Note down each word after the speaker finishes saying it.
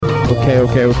Okay,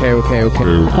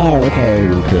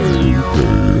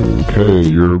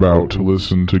 you're about to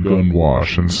listen to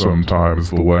Gunwash, and sometimes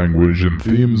the language and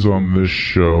themes on this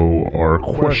show are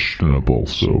questionable,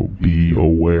 so be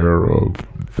aware of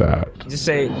that. Just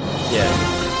say,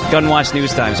 yeah, Gunwash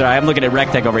News Time. Sorry, I'm looking at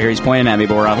Rectech over here. He's pointing at me,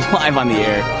 but we're live on the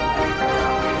air.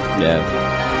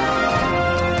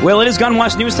 Yeah. Well, it is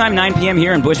Gunwash News Time, 9 p.m.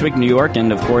 here in Bushwick, New York,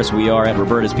 and of course we are at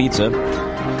Roberta's Pizza.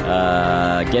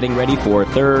 Getting ready for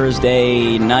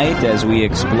Thursday night as we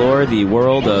explore the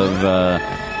world of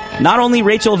not only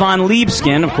Rachel Von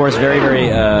Liebskin, of course, very, very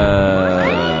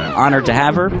honored to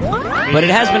have her, but it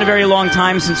has been a very long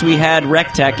time since we had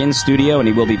Rectech in studio, and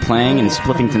he will be playing in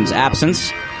Spliffington's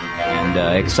absence, and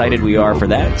excited we are for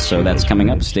that, so that's coming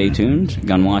up. Stay tuned.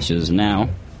 Gunwash is now.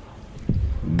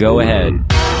 Go ahead.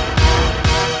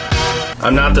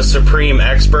 I'm not the supreme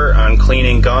expert on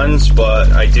cleaning guns,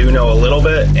 but I do know a little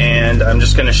bit, and I'm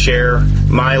just going to share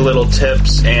my little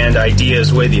tips and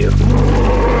ideas with you.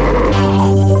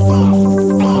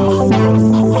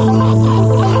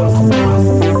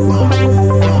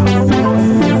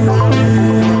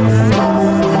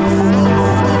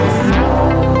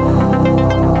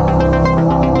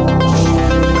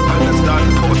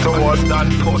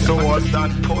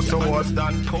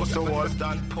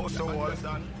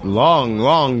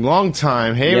 Long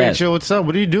time. Hey, yes. Rachel, what's up?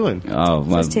 What are you doing? Oh,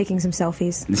 well, just taking some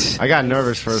selfies. I got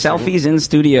nervous for a selfies second. In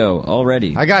studio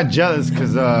already. I got jealous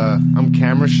because I'm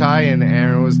camera shy, and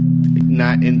Aaron was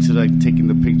not into like taking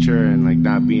the picture and like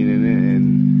not being in it,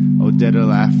 and Odetta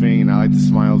laughing, and I like to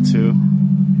smile too.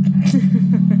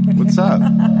 What's up?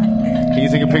 Can you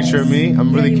take a picture of me?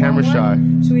 I'm really camera shy.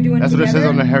 Should we do one That's together? what it says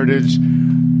on the Heritage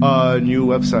new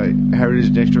website,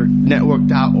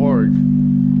 heritagenetwork.org.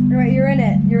 Alright, you're in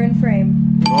it. You're in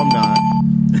frame. No, I'm not.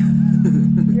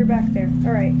 You're back there.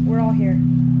 Alright, we're all here.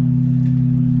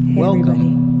 Hey, welcome.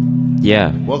 Everybody.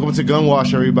 Yeah. Welcome to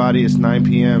Gunwash, everybody. It's 9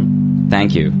 p.m.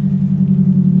 Thank you.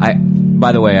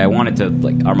 By the way, I wanted to,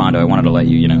 Armando, I wanted to let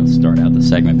you, start out the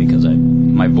segment because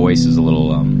my voice is a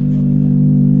little,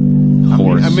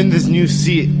 hoarse. I'm in this new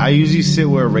seat. I usually sit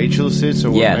where Rachel sits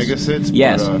or where Mega sits.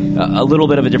 Yes. But, a little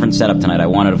bit of a different setup tonight. I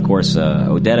wanted, of course,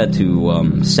 Odetta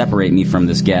to separate me from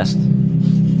this guest.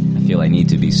 I feel I need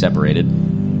to be separated.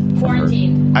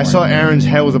 Quarantine. I saw Aaron's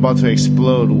head was about to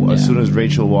explode as soon as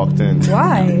Rachel walked in.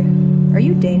 Why? Are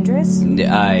you dangerous?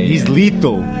 He's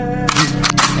lethal. In a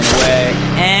way.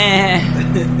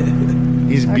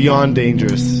 He's beyond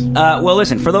dangerous. Well,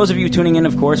 listen, for those of you tuning in,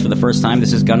 of course, for the first time,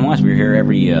 this is Gunwash. We're here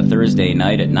every Thursday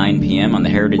night at 9 p.m. on the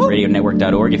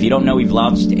heritageradionetwork.org. If you don't know, we've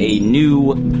launched a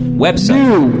new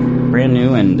website. Brand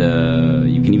new, and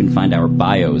you can even find our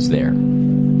bios there.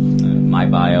 My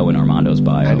bio and Armando's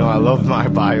bio. I know, I love my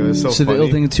bio. It's so funny. The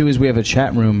other thing, too, is we have a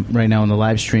chat room right now on the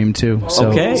live stream, too.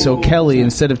 So, okay. So Kelly,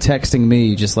 instead of texting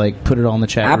me, just, put it all in the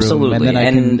chat Absolutely. room. And then I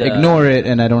can ignore it,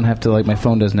 and I don't have to, my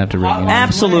phone doesn't have to ring.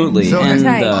 Absolutely. So,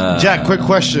 and, Jack, quick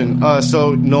question.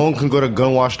 So no one can go to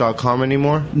gunwash.com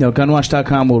anymore? No,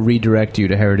 gunwash.com will redirect you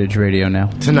to Heritage Radio now.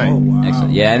 Tonight. Oh, wow.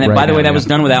 Excellent. Yeah, and then, by the way, that was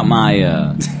done without my...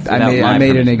 I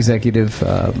made an executive...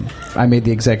 I made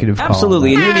the executive call.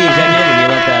 Absolutely. And you're the executive, and you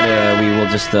let that... we will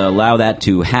just allow that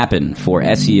to happen for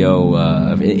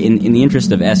SEO, in the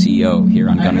interest of SEO here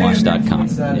on gunwash.com.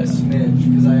 Yes.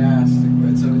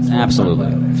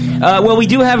 Absolutely. Well, we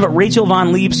do have Rachel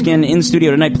Von Liebskin in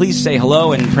studio tonight. Please say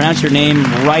hello and pronounce your name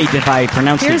right if I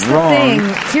pronounced it wrong.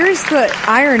 Here's the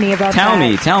irony about Tell that.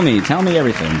 me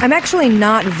everything. I'm actually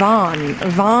not Von.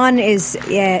 Von is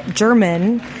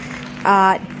German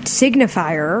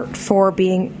signifier for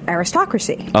being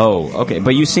aristocracy. Oh, okay.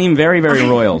 But you seem very, very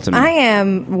royal to me. I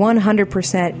am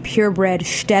 100% purebred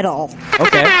shtetl.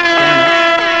 Okay.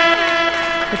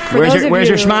 Where's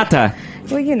your schmata?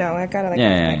 Well, I gotta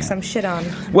make some shit on.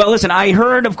 Well, listen, I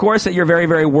heard, of course, that you're very,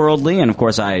 very worldly, and of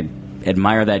course I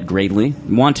admire that greatly.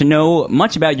 Want to know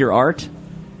much about your art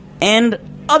and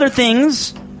other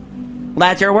things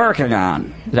that you're working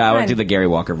on. So I want to do the Gary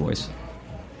Walker voice.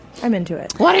 I'm into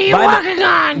it. What are you working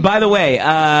on? By the way,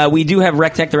 we do have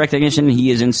Rectech, the Rectechnician. He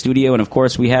is in studio, and of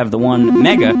course we have the one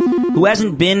Mega, who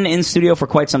hasn't been in studio for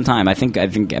quite some time. I think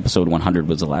episode 100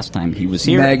 was the last time he was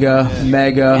here. Mega,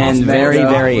 and very,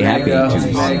 very happy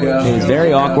to. Mega. It was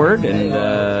very awkward,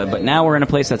 and but now we're in a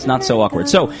place that's not so awkward.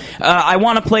 So I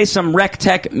want to play some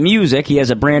Rectech music. He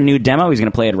has a brand new demo. He's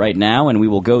going to play it right now, and we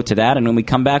will go to that. And when we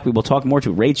come back, we will talk more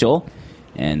to Rachel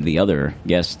and the other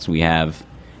guests we have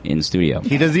in studio.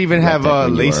 He doesn't even have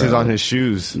laces on his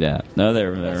shoes. Yeah, no,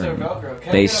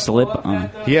 they slip on.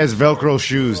 He has Velcro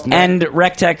shoes. And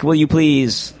Rectech, will you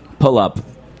please pull up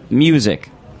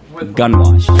music?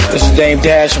 Gunwash. This is Dame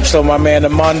Dash. I'm still my man,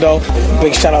 Armando.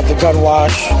 Big shout out to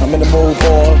Gunwash. I'm in the mood,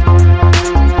 boy.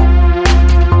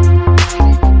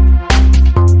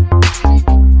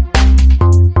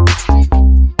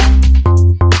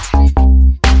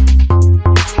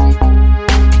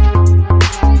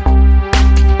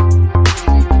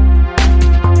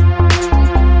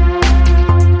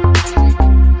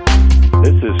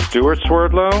 Stuart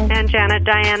Swerdlow and Janet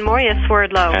Diane Moria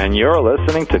Swerdlow, and you're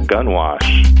listening to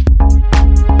Gunwash.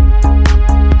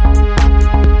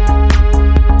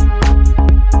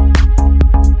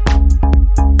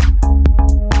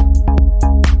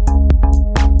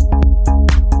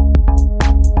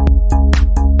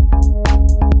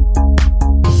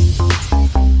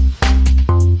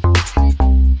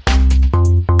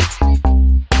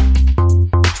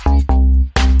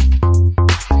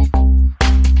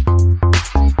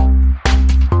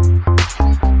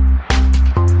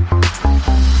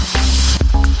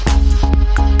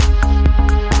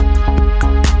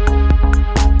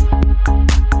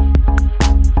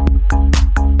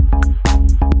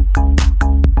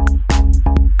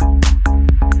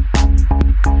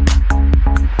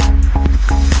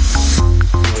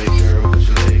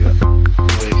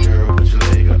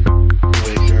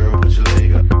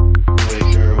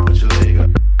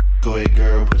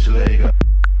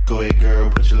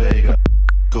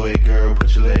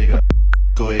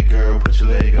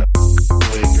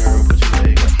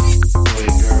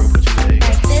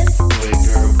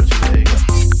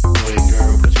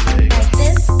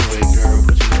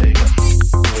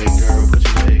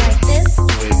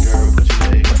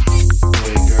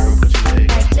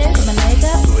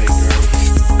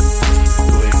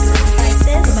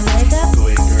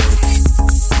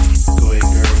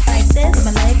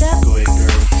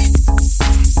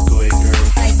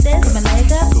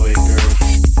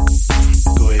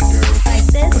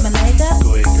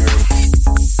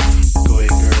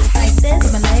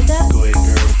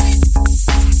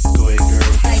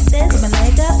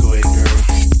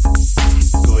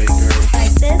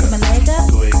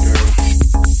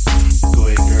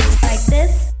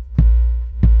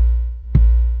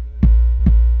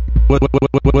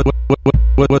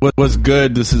 What's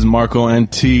good? This is Marco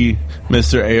NT,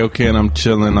 Mr. AOK, and I'm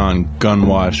chilling on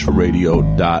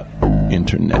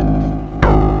gunwashradio.internet.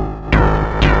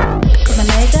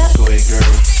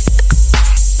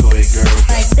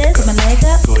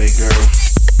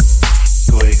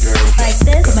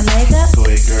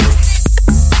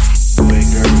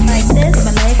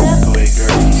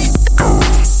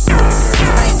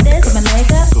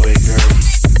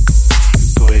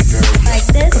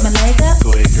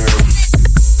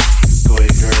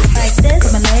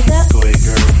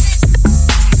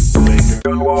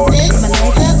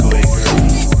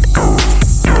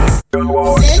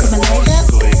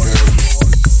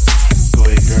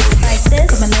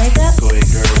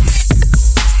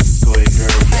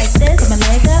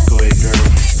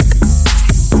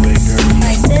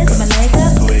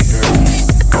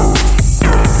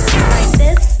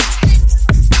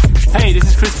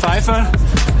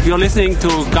 You're listening to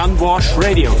Gunwash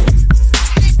Radio.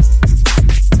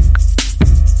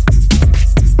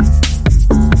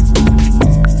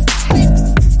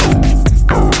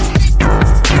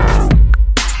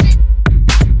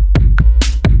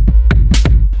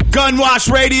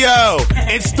 Gunwash Radio.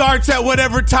 It starts at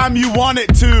whatever time you want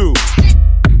it to.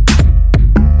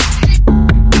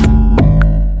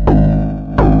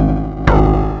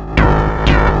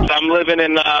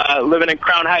 Living in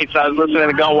Crown Heights. I was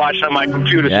listening to Gunwash on my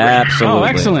computer. Yeah, absolutely. Oh,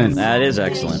 excellent. That is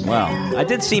excellent. Well, I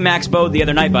did see Max Bode the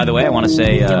other night, by the way. I want to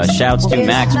say shouts to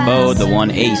Max Bode, the one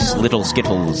ace, Little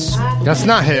Skittles. That's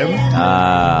not him.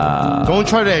 Don't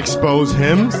try to expose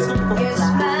him.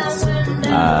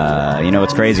 You know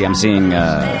what's crazy? I'm seeing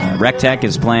Rectech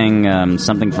is playing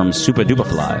something from Super Duper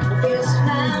Fly.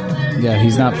 Yeah,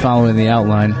 he's not following the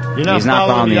outline. He's not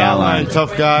following the outline,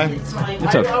 tough guy.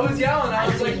 It's okay. I was yelling. I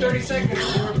was like 30 seconds.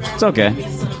 It's okay.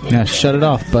 Yeah, shut it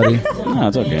off, buddy. No,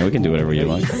 it's okay. We can do whatever you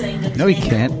like. No, he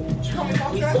can't.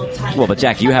 Well, but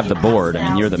Jack, you have the board. I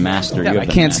mean, you're the master. Yeah, I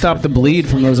can't stop the bleed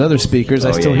from those other speakers.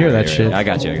 I still hear that shit. I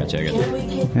got you.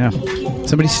 Yeah.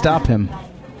 Somebody stop him.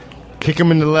 Kick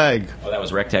him in the leg. Oh, that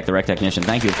was Rectech, the Rec Technician.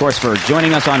 Thank you, of course, for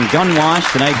joining us on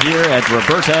Gunwash tonight here at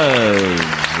Roberta's.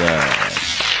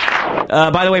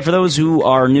 By the way, for those who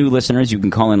are new listeners, you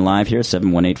can call in live here,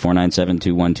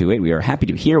 718-497-2128. We are happy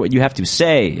to hear what you have to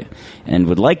say and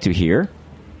would like to hear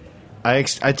I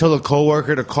told a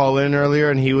coworker to call in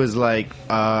earlier, and he was like,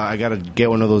 "I gotta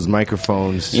get one of those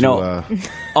microphones." You know,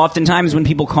 oftentimes when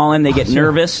people call in, they get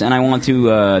nervous, and I want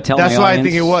to tell. That's my why audience, I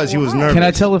think it was. He was nervous. Can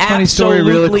I tell a funny story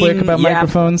really quick about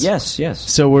microphones? Yes.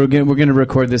 So we're gonna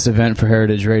record this event for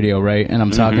Heritage Radio, right? And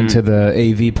I'm talking to the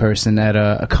AV person at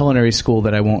a culinary school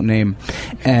that I won't name,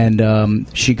 and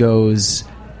she goes,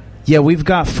 "Yeah, we've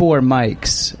got 4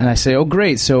 mics." And I say, "Oh,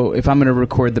 great. So if I'm going to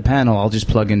record the panel, I'll just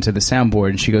plug into the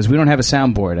soundboard." And she goes, "We don't have a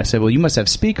soundboard." I said, "Well, you must have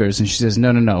speakers." And she says,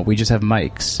 No. We just have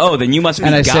mics." Oh, then you must be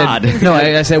and I God. Said, no,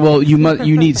 I said, "Well,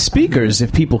 you need speakers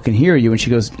if people can hear you." And she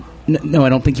goes, No, I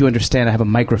don't think you understand. I have a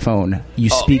microphone. You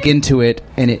speak into it,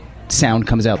 and sound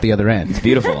comes out the other end."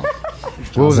 Beautiful.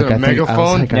 What was it, a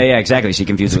megaphone? Yeah, exactly. She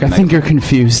confused it with I think you're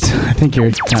confused. I think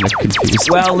you're kind of confused.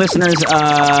 Well, listeners,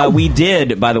 we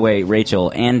did, by the way,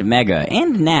 Rachel and Mega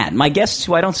and Nat, my guests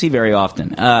who I don't see very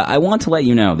often, I want to let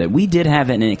you know that we did have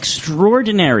an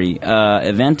extraordinary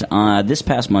event this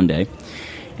past Monday,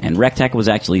 and Rectech was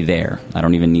actually there. I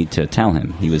don't even need to tell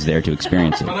him. He was there to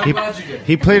experience it.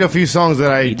 He played a few songs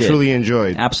that I truly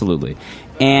enjoyed. Absolutely.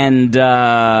 And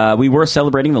we were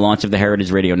celebrating the launch of the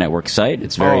Heritage Radio Network site.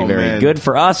 It's very good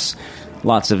for us.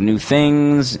 Lots of new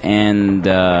things and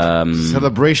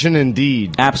celebration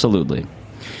indeed. Absolutely.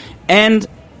 And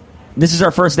this is our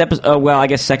first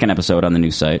episode. Second episode on the new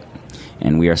site,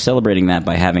 and we are celebrating that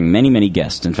by having many, many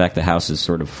guests. In fact, the house is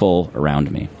sort of full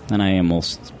around me, and I am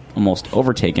almost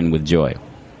overtaken with joy,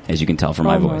 as you can tell from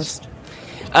my voice. Do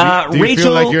you Rachel,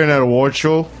 feel like you're in an award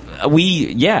show?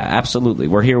 Absolutely.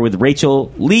 We're here with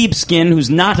Rachel Liebskin,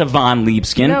 who's not Yvonne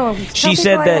Liebskin. No, she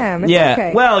said that. I am. It's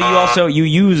okay. Well, you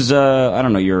use I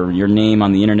don't know, your name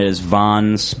on the internet is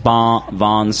Von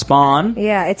Spawn.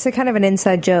 Yeah, it's a kind of an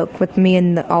inside joke with me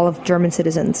and all of German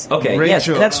citizens. Okay,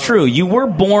 Rachel. Yes, that's true. You were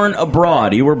born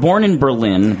abroad. You were born in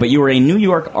Berlin, but you were a New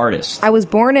York artist. I was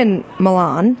born in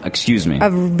Milan. Excuse me.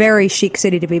 A very chic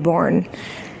city to be born.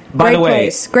 By the way,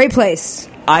 great place.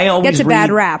 I always gets a bad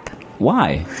rap.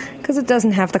 Why? Because it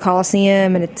doesn't have the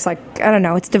Colosseum, and it's like, I don't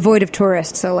know, it's devoid of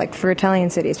tourists. So, like, for Italian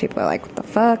cities, people are like, what the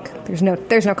fuck? There's no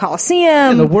Colosseum.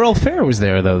 And the World Fair was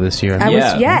there, though, this year.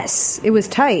 Yes, it was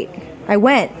tight. I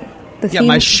went.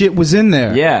 My shit was in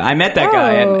there. Yeah, I met that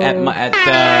guy at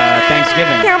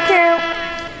Thanksgiving.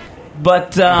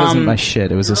 But, it wasn't my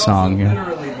shit, it was a song.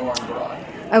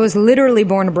 I was literally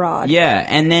born abroad. Yeah,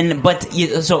 and then,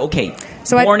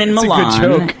 So born in Milan, a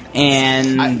good joke.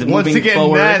 And once moving again,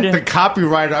 forward, Matt, the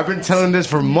copywriter. I've been telling this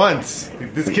for months.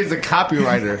 This kid's a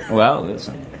copywriter. Well,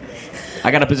 listen,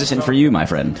 I got a position for you, my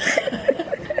friend.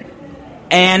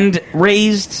 And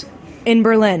raised in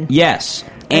Berlin. Yes.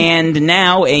 And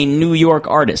now a New York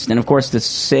artist. And of course, to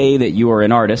say that you are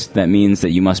an artist, that means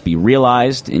that you must be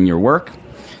realized in your work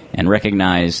and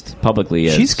recognized publicly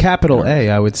as... She's capital A,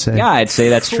 I would say. Yeah, I'd say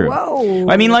that's true. Whoa,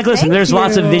 I mean, listen, there's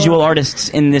lots of you. visual artists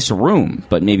in this room,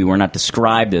 but maybe we're not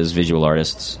described as visual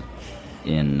artists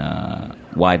in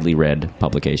widely read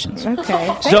publications.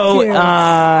 Okay. So,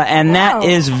 and that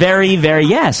is very, very,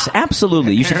 yes,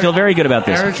 absolutely. You should feel very good about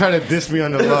this. Aaron tried to diss me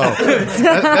on the low.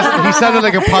 He sounded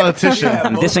like a politician.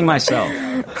 I'm dissing myself.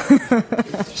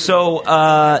 So,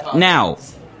 now...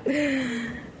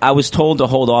 I was told to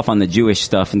hold off on the Jewish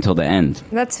stuff until the end.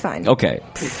 That's fine. Okay.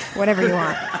 Whatever you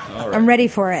want. I'm ready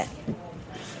for it.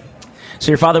 So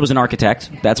your father was an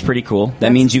architect. That's pretty cool.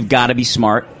 That means you've got to be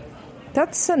smart.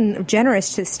 That's a generous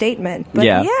statement. But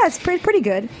yeah it's pretty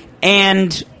good.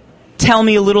 And tell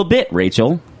me a little bit,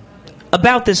 Rachel,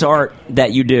 about this art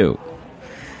that you do.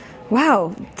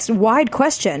 Wow, it's a wide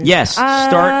question. Yes,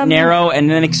 start narrow and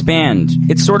then expand.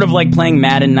 It's sort of like playing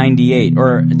Madden 98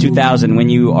 or 2000 when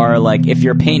you are like, if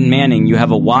you're Peyton Manning, you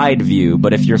have a wide view,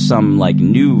 but if you're some like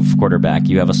new quarterback,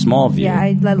 you have a small view. Yeah,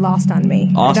 I lost on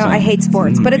me. Awesome. I hate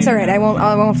sports, but it's all right. I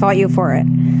won't fault you for it.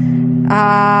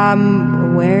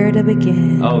 Where to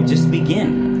begin? Oh, just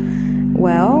begin.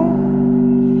 Well,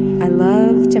 I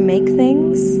love to make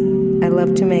things. I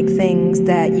love to make things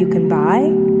that you can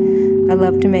buy. I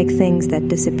love to make things that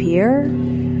disappear.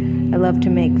 I love to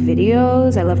make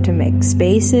videos. I love to make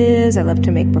spaces. I love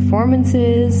to make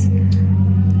performances.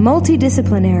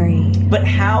 Multidisciplinary. But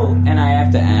how, and I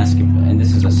have to ask, and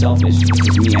this is me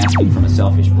asking from a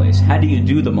selfish place, how do you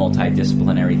do the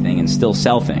multidisciplinary thing and still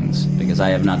sell things? Because I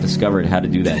have not discovered how to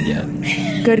do that yet.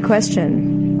 Good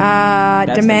question.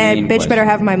 Demand, bitch better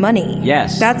have my money.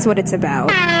 Yes. That's what it's about.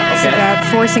 It's about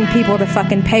forcing people to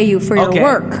fucking pay you for your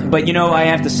work. But I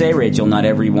have to say, Rachel, not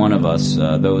every one of us,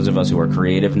 those of us who are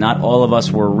creative, not all of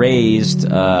us were raised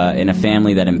in a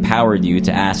family that empowered you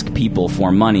to ask people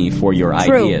for money for your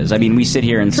ideas. I mean, we sit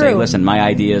here and say, listen, my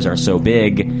ideas are so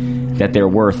big that they're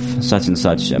worth such and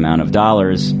such amount of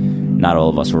dollars. not all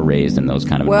of us were raised in those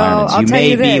kind of Well, environments. I'll You tell may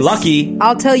you be this. lucky.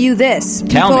 I'll tell you this.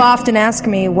 Tell People me. often ask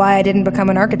me why I didn't become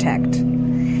an architect.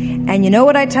 And you know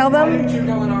what I tell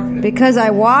them? Because I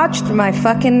watched my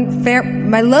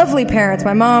my lovely parents.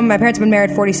 My parents have been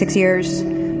married 46 years.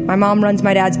 My mom runs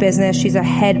my dad's business. She's a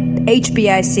head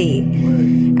HBIC.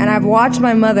 And I've watched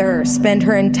my mother spend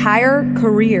her entire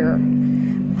career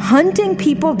hunting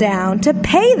people down to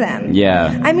pay them.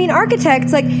 Yeah. I mean,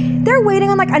 architects, like, they're waiting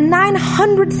on like a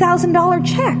 $900,000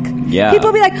 check. Yeah.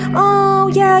 People be like, oh,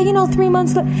 yeah, 3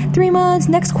 months,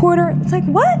 next quarter. It's like,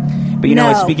 what? But you know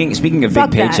No. what? Speaking of big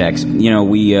Fuck that. paychecks,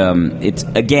 we it's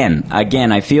again.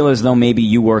 I feel as though maybe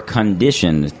you were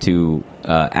conditioned to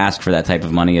ask for that type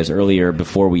of money. As earlier,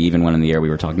 before we even went on the air, we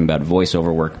were talking about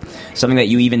voiceover work, something that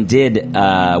you even did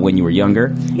when you were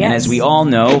younger. Yes. And as we all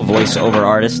know, voiceover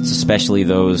artists, especially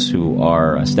those who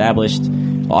are established,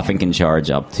 often can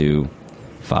charge up to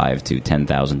 $5,000 to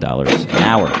 $10,000 an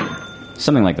hour,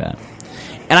 something like that.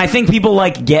 And I think people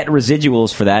get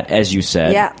residuals for that, as you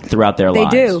said, Yeah. throughout their lives.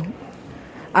 They do.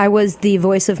 I was the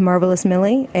voice of Marvelous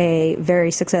Millie, a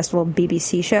very successful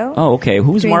BBC show. Oh, okay.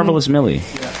 Who's Bring- Marvelous Millie?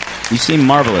 You seem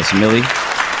marvelous, Millie.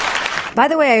 By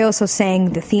the way, I also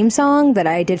sang the theme song that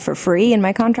I did for free in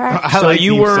my contract. So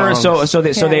you were so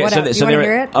they You wanna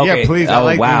hear it? Okay. Yeah, please, I Oh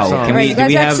like wow. theme songs. Can Right, we? you Do guys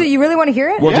we have? actually, you really want to hear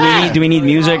it? Well, do we need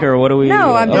music or what do we?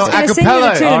 No, I'm just going to sing you the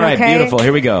acapella. tune, All right, okay? beautiful.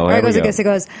 Here we go. All right, Here we go. it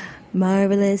goes,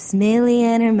 Marvelous Millie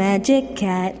and her magic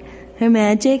cat,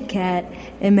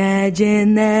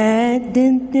 imagine that.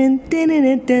 Dun, dun, dun,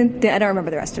 dun, dun, dun. I don't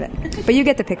remember the rest of it, but you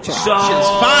get the picture. So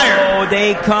fire.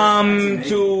 They come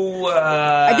to.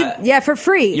 For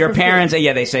free. Your for free. parents,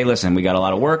 they say, listen, we got a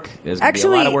lot of work. There's going to be a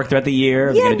Actually, lot of work throughout the year.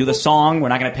 We're yeah. going to do the song. We're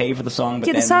not going to pay for the song. But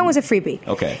Yeah, the then- song was a freebie.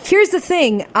 Okay. Here's the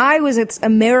thing. I was at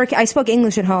American. I spoke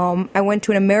English at home. I went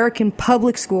to an American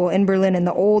public school in Berlin in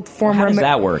the old former. How does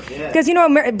that work? Because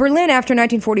Berlin after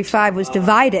 1945 was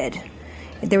divided.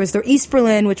 There was the East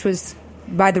Berlin, which was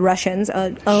by the Russians,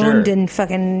 owned Sure. and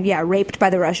fucking raped by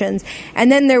the Russians,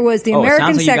 and then there was the Oh, American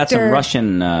it sounds like you got sector. some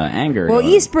Russian anger. Well,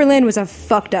 going. East Berlin was a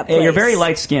fucked up place. Hey, you're very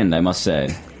light skinned, I must say.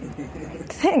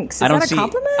 Thanks. Is I don't that a see.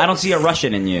 compliment? I don't see a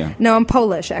Russian in you. No, I'm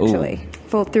Polish actually,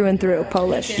 full through and through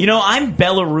Polish. I'm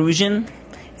Belarusian.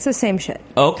 It's the same shit.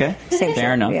 Okay. Same Fair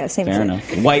shit. enough. Yeah, same Fair shit.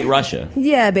 enough. White Russia.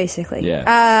 Yeah, basically.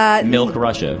 Yeah. Milk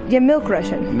Russia. Yeah, milk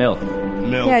Russian. Milk.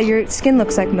 Yeah, your skin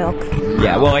looks like milk.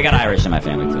 Yeah, well, I got Irish in my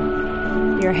family, too.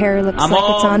 Your hair looks I'm like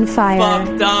all it's on fire.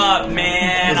 fucked up,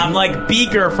 man. I'm like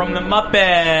Beaker from the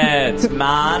Muppets,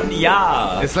 man.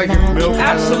 Yeah. It's like milk.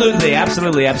 Absolutely.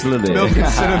 Milk and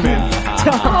cinnamon.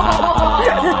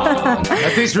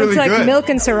 That tastes really It's like good. milk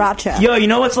and sriracha. Yo, you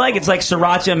know what it's like? It's like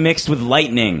sriracha mixed with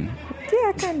lightning.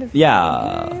 Yeah, kind of.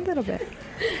 Yeah. A little bit.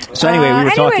 So anyway, we were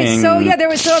talking. So yeah, there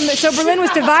was so Berlin was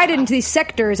divided into these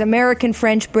sectors: American,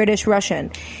 French, British,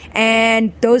 Russian,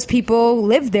 and those people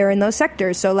lived there in those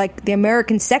sectors. So like the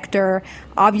American sector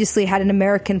obviously had an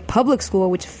American public school,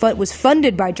 which was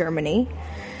funded by Germany,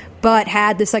 but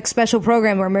had this like special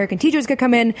program where American teachers could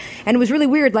come in, and it was really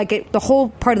weird. Like the whole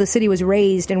part of the city was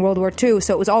razed in World War II,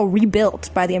 so it was all rebuilt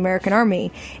by the American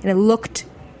army, and it looked.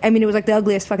 I mean, it was like the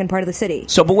ugliest fucking part of the city.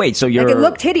 So, but wait, so you're. Like it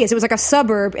looked hideous. It was like a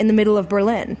suburb in the middle of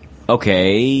Berlin.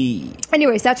 Okay.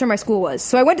 Anyways, that's where my school was.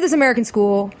 So I went to this American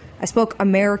school. I spoke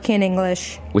American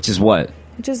English, Which is what?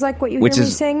 which is like what you Which hear me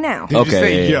is- saying now. Did you Okay,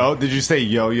 say yeah, yeah. yo? Did you say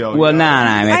yo? Well, nah.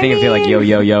 I mean, I think I feel like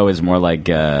mean- yo is more like.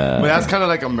 But that's kind of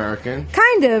like American.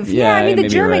 Kind of. Yeah, Yeah, I mean, the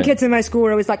maybe you're German right. kids in my school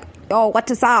were always like, oh, what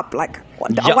is up? Like,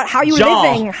 Ja- how you ja-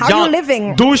 living? How ja- you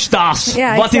living? Durch das.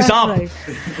 Yeah, What is up?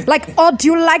 exactly. Like, oh, do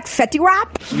you like Fetty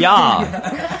Rap? Ja.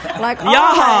 Like,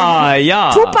 oh,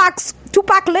 Ja.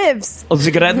 Tupac lives.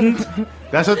 Zigaretten?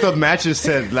 That's what the matches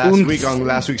said last week on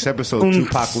last week's episode.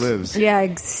 Tupac lives. Yeah,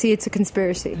 I see, it's a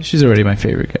conspiracy. She's already my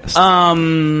favorite guest.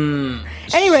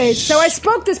 Anyways, so I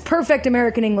spoke this perfect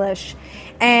American English,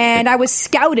 and I was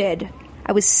scouted.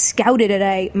 I was scouted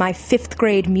at my 5th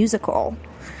grade musical,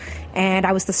 and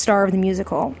I was the star of the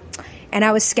musical. And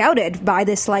I was scouted by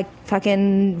this like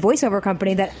fucking voiceover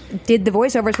company that did the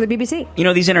voiceovers for the BBC. You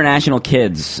know, these international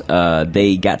kids,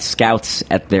 they got scouts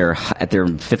at their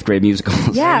 5th grade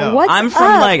musicals. Yeah, what's I'm from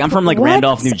up? I'm from What's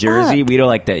Randolph, New Jersey. up? We don't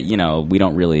like that. You know, we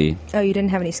don't really. Oh, you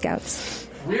didn't have any scouts?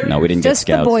 No, we didn't Just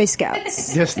get scouts. the Boy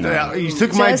Scouts. Yes, you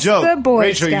took my Just joke. the Boy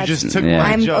Rachel, Scouts. you just took Yeah.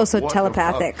 my I'm joke. also What the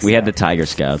telepathic. fuck? We had the Tiger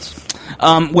Scouts.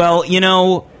 Well, you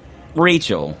know,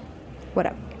 Rachel. What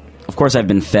up? Of course, I've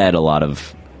been fed a lot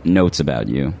of notes about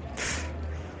you,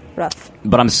 Rough.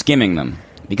 but I'm skimming them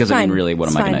because I Fine. mean, really, what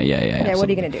It's am I fine. gonna? Yeah. What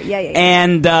are you gonna do? Yeah.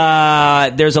 And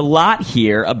there's a lot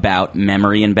here about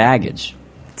memory and baggage.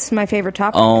 It's my favorite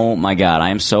topic. Oh my god, I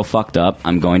am so fucked up.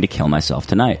 I'm going to kill myself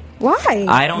tonight. Why?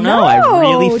 I don't know. No, I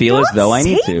really feel as though I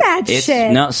need say to. That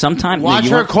shit. No, sometimes Watch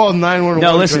her call 911.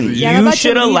 No, listen. Yeah, I'm you about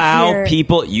should to leave allow here.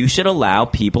 people. You should allow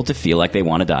people to feel like they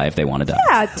want to die if they want to die.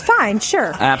 Yeah, it's fine.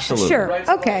 Sure. Absolutely.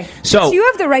 Sure. Okay. So you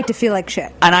have the right to feel like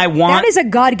shit. And I want that is a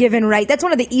God-given right. That's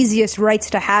one of the easiest rights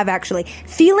to have. Actually,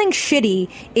 feeling shitty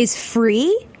is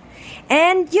free.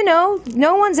 And, you know,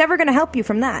 no one's ever going to help you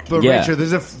from that. But Rachel,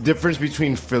 there's a difference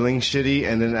between feeling shitty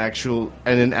and then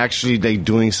actually like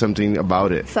doing something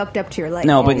about it. Fucked up to your life.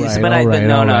 No, but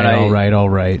all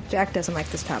right. Jack doesn't like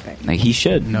this topic. He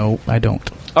should. No, I don't.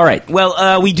 All right.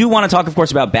 Well, we do want to talk, of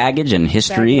course, about baggage and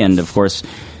history, and of course,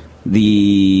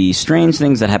 the strange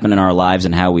things that happen in our lives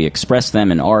and how we express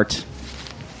them in art.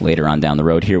 Later on down the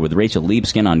road here with Rachel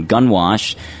Liebskin on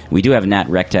Gunwash. We do have Nat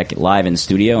Rectech live in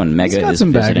studio, and Mega He's got is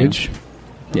some visiting. baggage.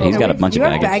 Yeah, he's got a bunch you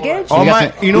of have baggage.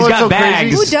 baggage? You know what's so bags.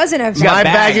 crazy? Who doesn't have My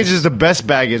baggage? baggage is the best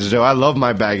baggage, though. I love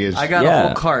my baggage. I got a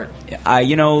whole cart.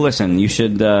 Listen, you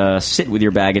should sit with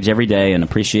your baggage every day and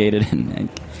appreciate it. And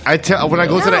when I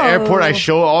go to the No. airport, I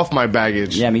show off my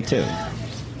baggage. Yeah, me too.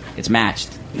 It's matched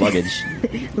luggage.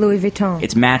 Louis Vuitton.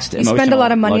 It's matched. You spend a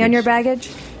lot of money on your baggage?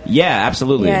 Yeah,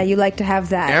 absolutely. Yeah, you like to have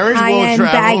that Aaron's high-end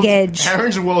well-traveled. baggage.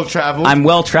 Aaron's well traveled. I'm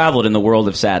well traveled in the world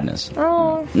of sadness.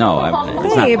 Oh. No,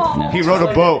 it's Babe. not. No. He wrote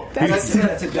a boat. That's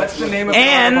the name of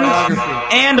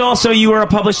And also, you are a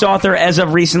published author as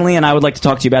of recently, and I would like to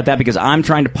talk to you about that because I'm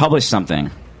trying to publish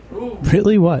something.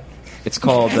 Really? What? It's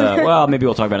called, well, maybe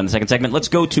we'll talk about it in the second segment. Let's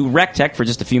go to Rectech for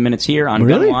just a few minutes here on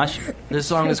Really? Gunwash. This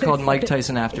song is called Mike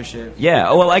Tyson Aftershave.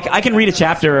 Yeah, well, I can read a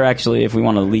chapter, actually, if we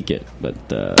want to leak it, but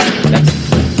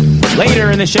that's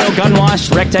later in the show. Gunwash,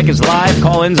 Rectech is live.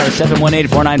 Call-ins are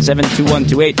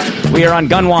 718-497-2128. We are on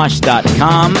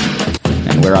gunwash.com,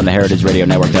 and we're on the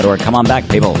heritageradionetwork.org. Come on back,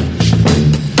 people.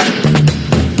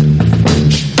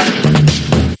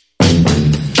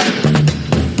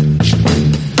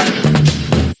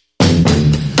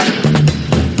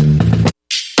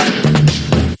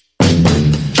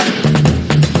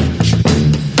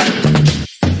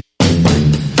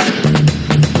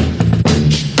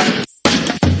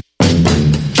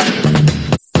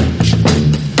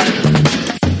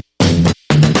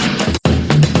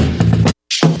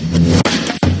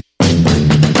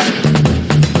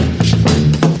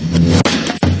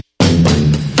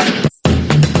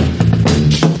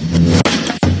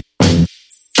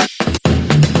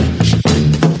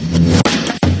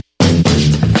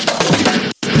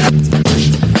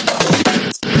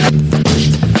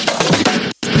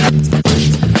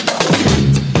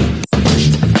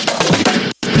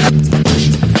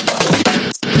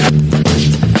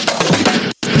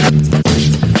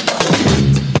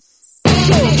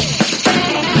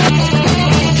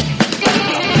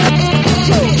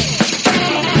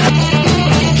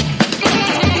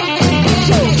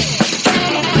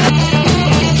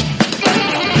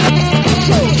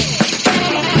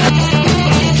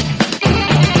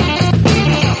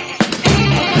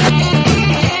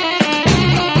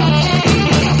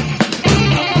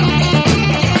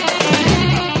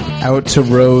 Out to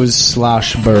Rose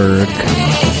Sloshberg.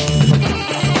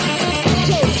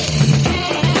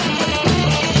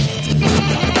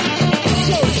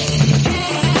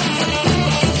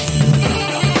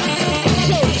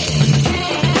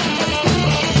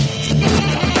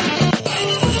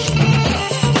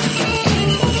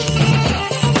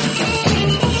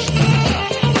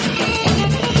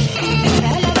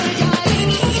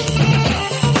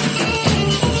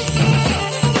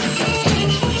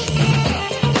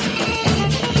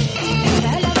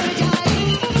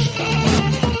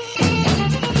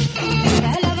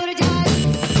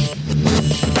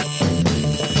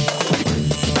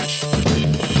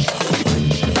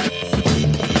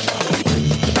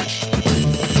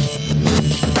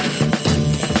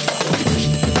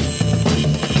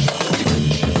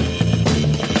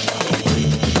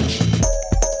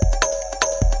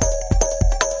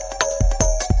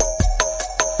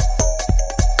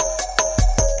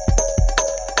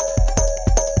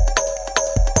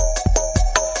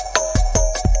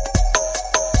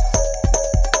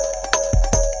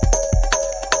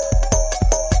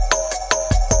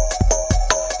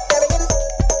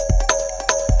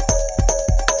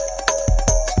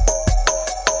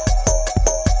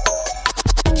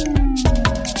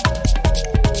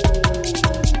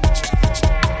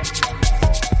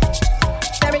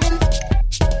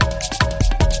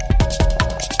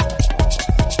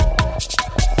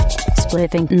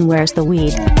 Spliffing, and where's the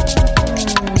weed?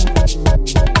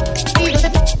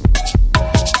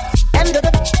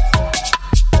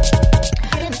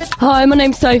 Hi, my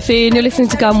name's Sophie, and you're listening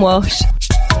to Gunwash.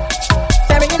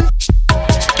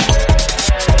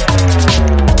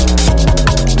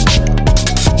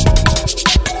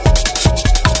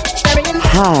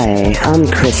 Hey, I'm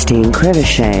Christine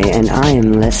Crivachet, and I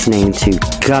am listening to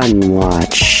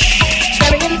Gunwatch.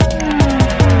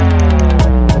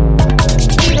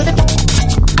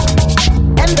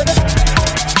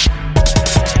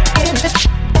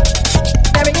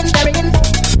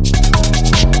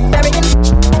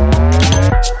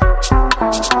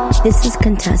 This is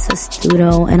Contessa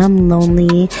Studo, and I'm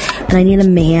lonely, and I need a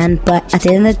man, but at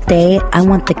the end of the day, I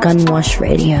want the Gunwash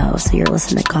Radio, so you're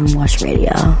listening to Gunwash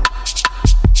Radio.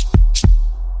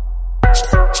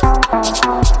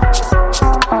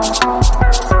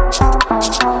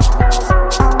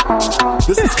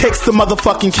 This is Kicks the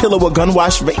motherfucking Killer with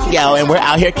Gunwash Radio, and we're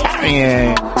out here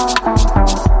carrying.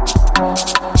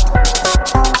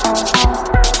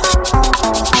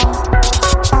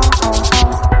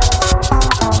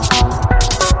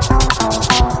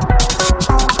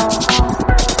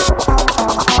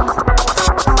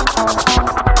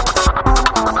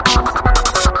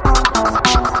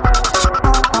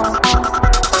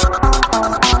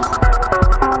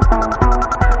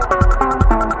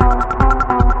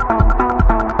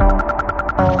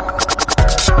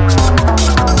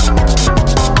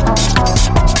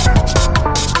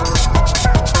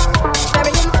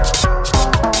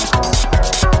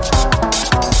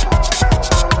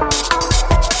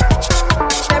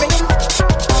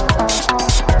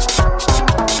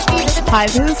 Hi,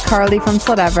 this is Carly from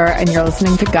Slidever, and you're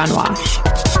listening to Gunwash.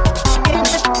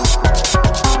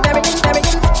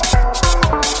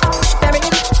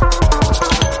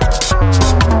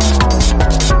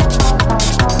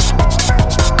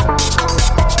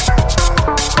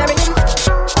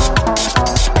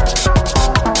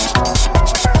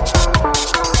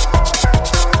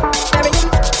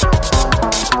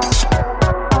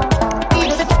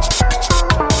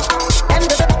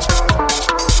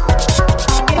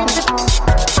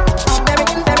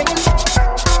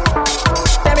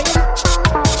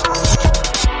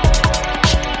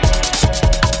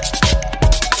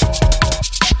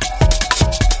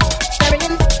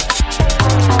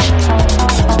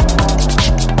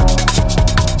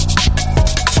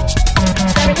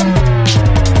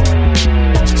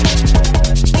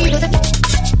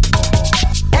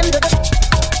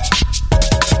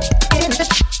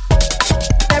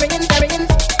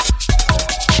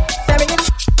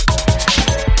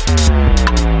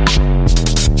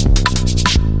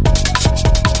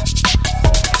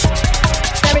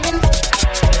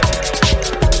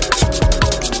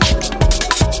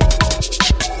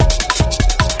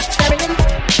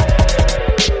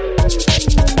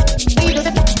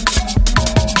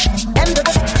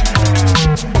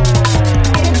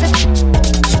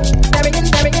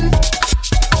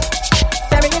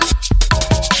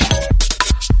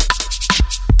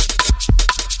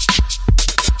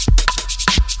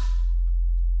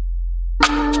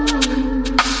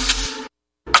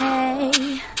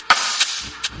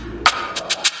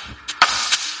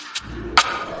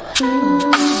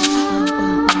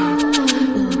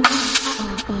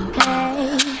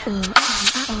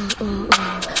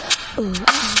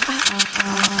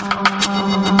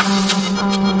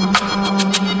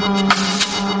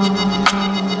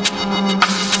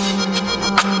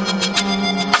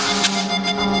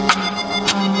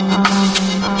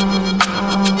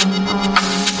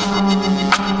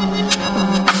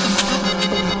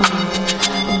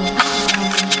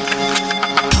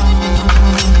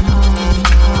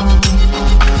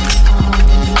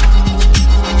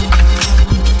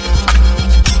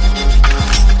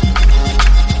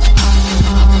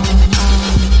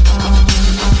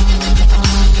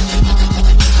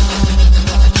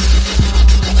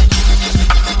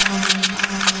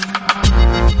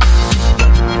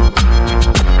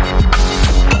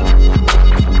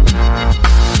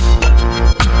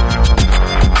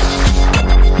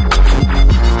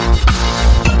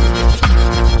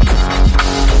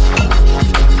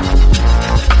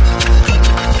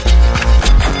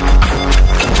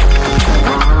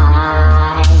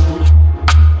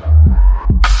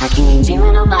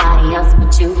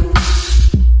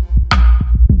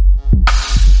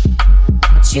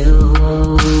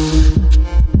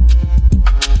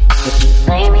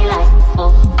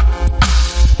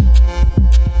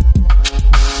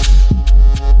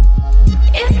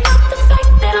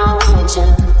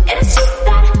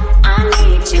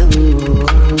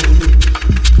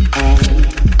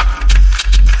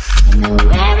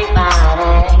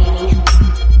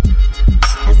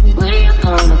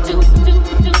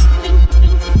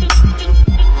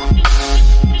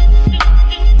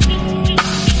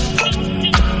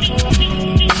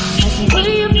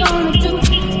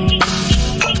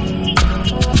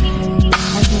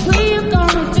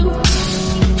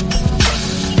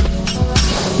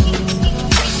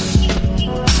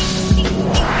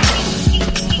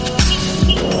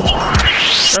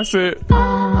 That's it.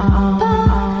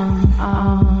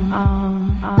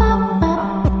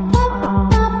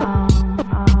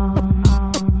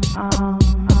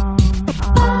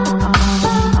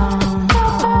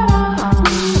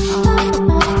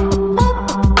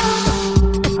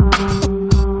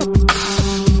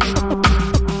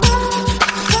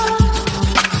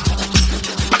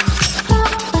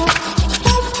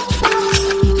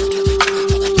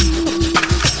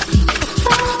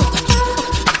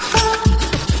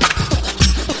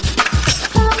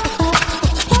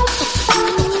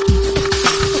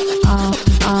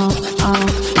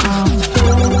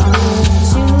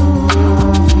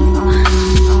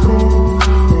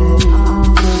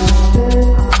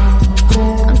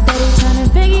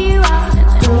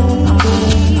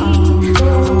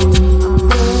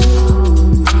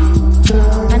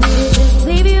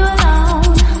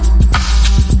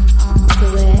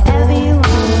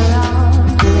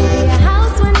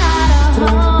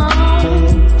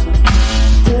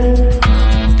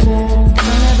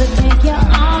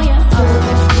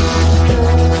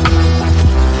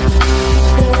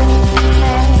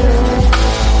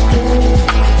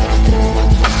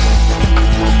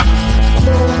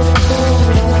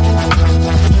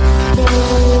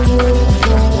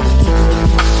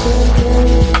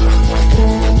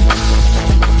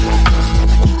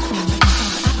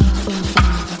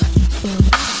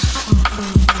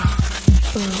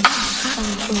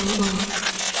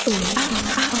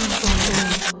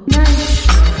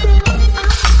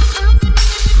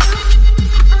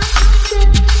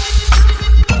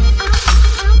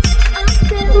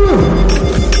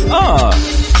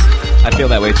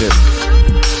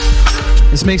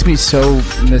 This makes me so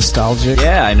nostalgic.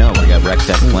 Yeah, I know. We got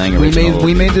Rectech playing original.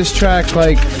 We made this track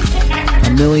like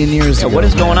a million years ago. What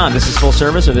is going on? This is full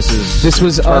service, or this is... This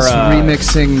was us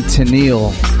remixing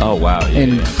Tennille. Oh, wow. Yeah,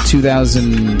 in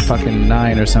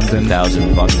 2009 or something.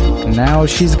 2000 fucking. Now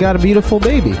she's got a beautiful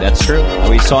baby. That's true.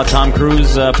 We saw Tom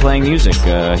Cruise playing music.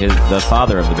 The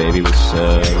father of the baby was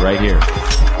right here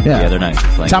the other night.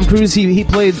 Tom Cruise, he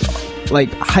played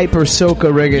like hyper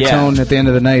soca reggaeton at the end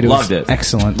of the night. Loved it.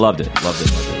 Excellent. Loved it.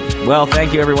 Well,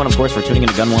 thank you everyone, of course, for tuning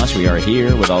into Gunwash. We are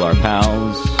here with all our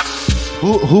pals.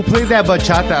 Who played that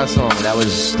bachata song? That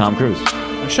was Tom Cruise.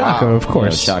 Shaka, of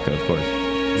course. Yeah, Shaka, of course.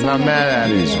 Not mad at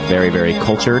He's very, very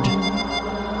cultured.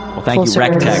 Well, thank you,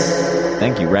 Rectech.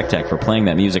 Thank you, Rectech, for playing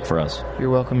that music for us. You're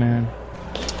welcome, man.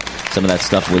 Some of that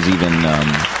stuff was even...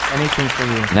 anything for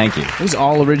you. Thank you. It was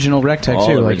all original Rectech,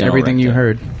 too, like everything you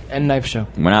heard. And Knife Show.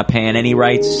 We're not paying any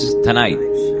rights tonight.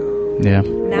 Yeah.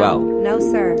 No,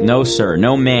 sir. No, sir.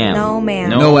 No, ma'am. No, ma'am.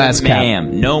 No ass cap.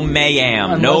 Ma'am. No,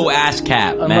 ma'am. No ass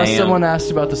cap, ma'am. Unless someone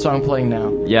asked about the song playing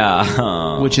now.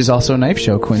 Yeah. Which is also Knife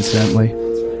Show, coincidentally.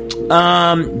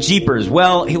 Jeepers.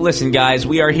 Well, hey, listen, guys.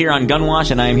 We are here on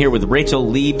Gunwash, and I am here with Rachel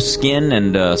Lieb Skin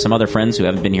and some other friends who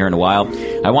haven't been here in a while.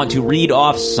 I want to read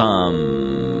off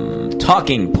some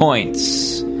talking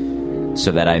points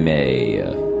so that I may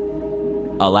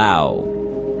allow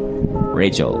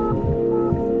Rachel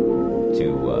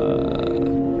to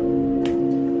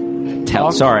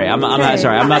tell. Sorry, I'm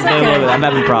sorry. I'm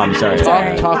having problems. Sorry.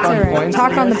 Talk on points.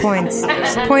 Talk on the points.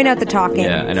 Just point out the talking.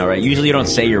 Yeah, I know, right? Usually you don't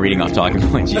say you're reading off talking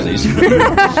points. Usually. It's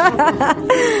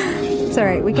all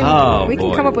right. We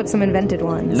can come up with some invented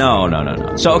ones.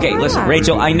 No. So, okay, listen,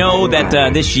 Rachel, I know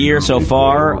that this year so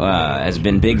far has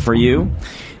been big for you.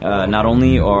 Not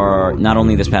only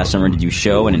this past summer did you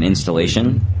show in an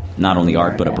installation, not only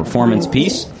art but a performance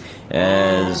piece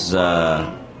as nice.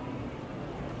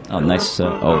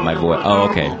 My voice. Oh,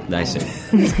 okay. I see.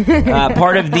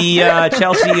 Part of the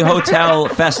Chelsea Hotel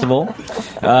Festival.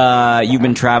 You've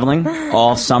been traveling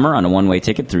all summer on a one-way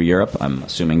ticket through Europe. I'm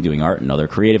assuming doing art and other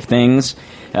creative things.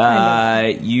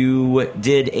 You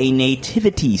did a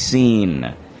nativity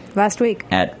scene last week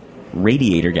at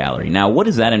Radiator Gallery. Now, what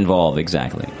does that involve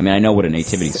exactly? I mean, I know what a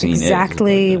nativity scene is.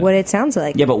 Exactly what it sounds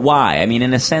like. Yeah, but why? I mean,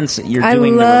 in a sense, you're I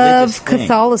doing love the religious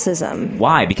Catholicism. Thing.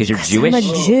 Why? Because you're Jewish? I'm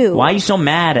a Jew. Why are you so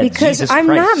mad at because Jesus I'm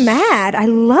Christ? not mad. I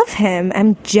love him.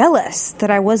 I'm jealous that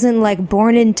I wasn't like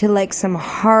born into like some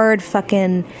hard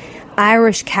fucking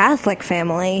Irish Catholic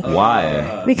family.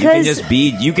 Why? Because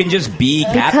you can just be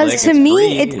Catholic. Because to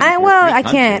me, I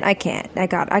can't. I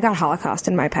got Holocaust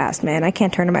in my past, man. I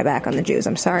can't turn my back on the Jews.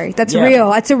 I'm sorry. That's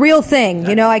real. That's a real thing.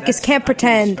 You know, I just can't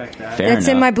pretend. It's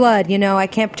in my blood. You know, I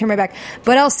can't turn my back.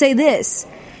 But I'll say this: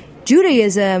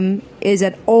 Judaism is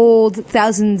an old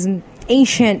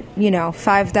ancient,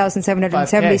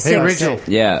 5,776. Hey, Rachel.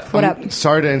 Yeah. What up?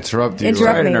 Sorry to interrupt you.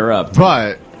 Interrupt me.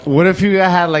 But What if you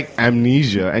had like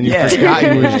amnesia and you Yeah. forgot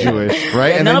you was Jewish, right?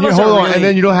 Yeah, and none then of you us are hold on, really- and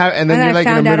then you don't have, and then And you're I like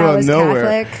in the found out middle I of was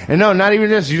nowhere. Catholic. And no, not even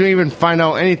this. You don't even find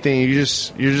out anything. You're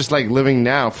just like living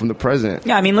now from the present.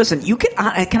 Yeah, I mean, listen, you can.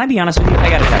 Can I be honest with you? I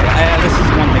gotta tell you, this is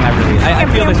one thing I really. I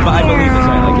feel this, but I believe this.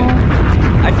 I like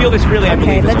it. I feel this really. I Okay,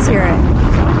 believe this. let's hear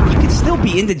it. You can still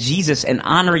be into Jesus and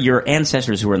honor your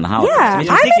ancestors who were in the holidays. Yeah, I mean, it's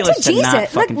I'm ridiculous into to not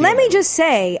Jesus. Look, fucking let do me it. just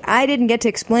say, I didn't get to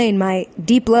explain my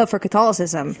deep love for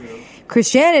Catholicism.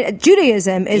 Christianity,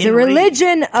 Judaism is a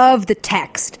religion of the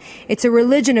text. It's a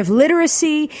religion of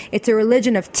literacy. It's a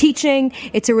religion of teaching.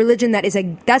 It's a religion that is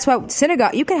that's why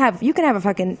synagogue, you can have a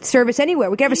fucking service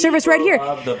anywhere. We can have a service right here.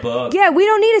 Love the book. Yeah, we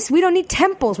don't need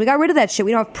temples. We got rid of that shit.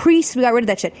 We don't have priests. We got rid of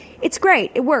that shit. It's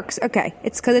great. It works. Okay.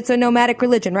 It's because it's a nomadic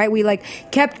religion, right? We like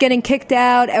kept getting kicked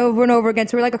out over and over again.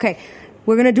 So we're like, okay,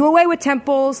 we're going to do away with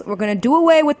temples. We're going to do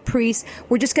away with priests.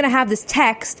 We're just going to have this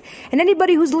text. And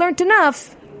anybody who's learned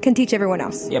enough can teach everyone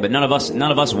else. Yeah, but none of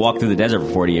us walked through the desert for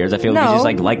 40 years. I feel we No. just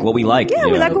like what we like. Yeah,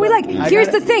 you we know? like what we like. Here's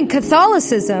the thing.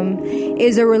 Catholicism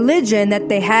is a religion that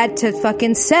they had to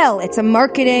fucking sell. It's a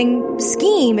marketing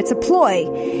scheme. It's a ploy.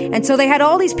 And so they had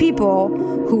all these people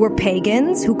who were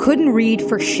pagans, who couldn't read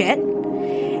for shit.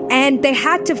 And they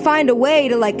had to find a way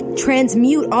to like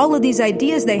transmute all of these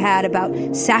ideas they had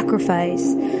about sacrifice,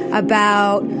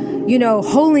 about, you know,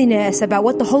 holiness, about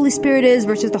what the Holy Spirit is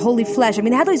versus the holy flesh. I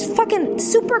mean, they had these fucking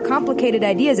super complicated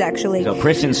ideas, actually. So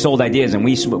Christians sold ideas, and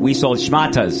we sold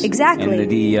schmatas. Exactly. And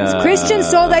the Christians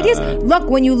sold ideas. Look,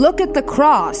 when you look at the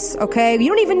cross, okay, you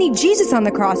don't even need Jesus on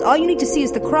the cross. All you need to see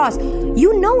is the cross.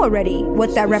 You know already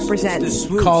what that represents.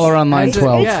 Caller on line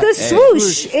 12. It's the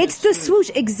swoosh. It's the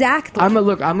swoosh. Exactly. I'm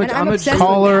obsessed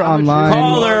caller with that. on line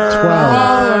 12.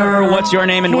 Caller, what's your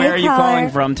name and Hey, where are you caller. calling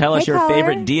from? Tell us Hey, your caller.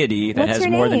 favorite deity that What's has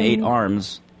your more than name? 8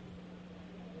 arms.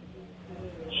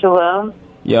 Shalom.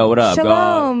 Yo, what up?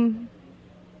 Shalom.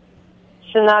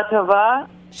 Shana Tova.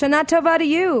 Shana Tova to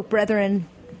you, brethren,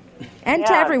 and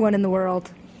to Yeah. everyone in the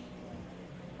world.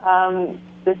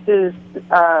 This is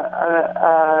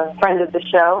a friend of the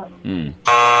show,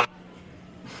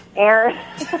 Aaron.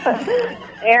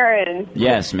 Aaron.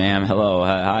 Yes, ma'am. Hello.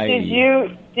 Hi. Did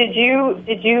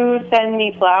you send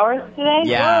me flowers today?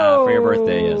 Yeah, for your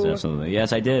birthday. Yes, absolutely.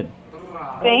 Yes, I did.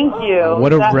 Thank you.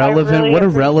 What a I relevant, really what a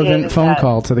appreciated relevant phone that.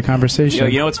 call to the conversation. Yo,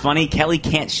 you know what's funny? Kelly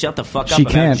can't shut the fuck up She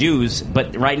about can't. Jews,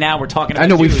 but right now we're talking about I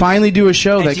know we Jews. finally do a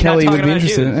show And that she's not Kelly would talking be about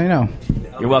interested Jews. in. I know.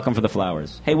 You're welcome for the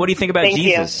flowers. Hey, what do you think about Thank you.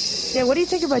 Jesus? Yeah, what do you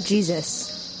think about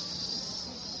Jesus?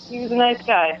 He was a nice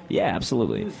guy. Yeah,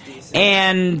 absolutely.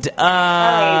 And All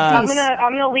right,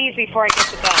 I'm gonna leave before I get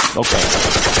to bed. okay.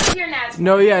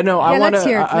 No, I Yeah, want let's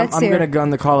hear it. to. Let's I'm hear gonna it. gun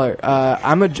the caller.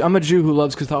 I'm a Jew who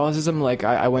loves Catholicism. Like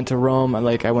I went to Rome. I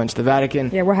went to the Vatican.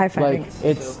 Yeah, we're high-fiving.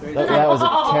 Like that was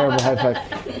a terrible high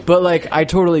five. But like I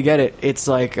totally get it. It's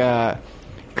like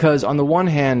because on the one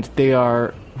hand they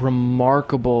are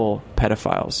remarkable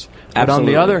pedophiles. But on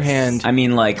the Absolutely. other hand, I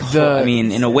mean,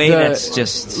 in a way that's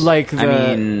just like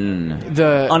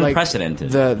the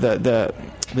unprecedented.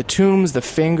 The tombs, the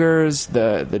fingers,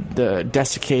 the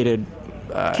desiccated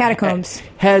Catacombs.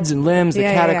 heads and limbs, the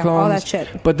Yeah, yeah, yeah, catacombs, all that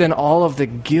shit. But then all of the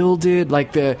gilded,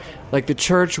 like the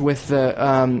church with the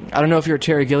I don't know if you're a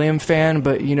Terry Gilliam fan,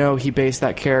 but you know he based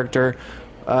that character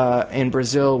in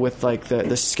Brazil with like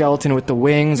the skeleton with the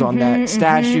wings on that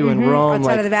statue in Rome, Outside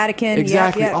like of the Vatican.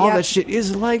 Exactly, Yep, all yep. that shit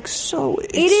is like so.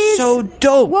 It's It is so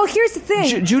dope. Well, here's the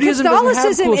thing: Judaism doesn't have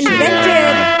Catholicism cool shit.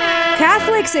 invented.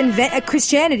 Catholics invent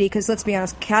Christianity because let's be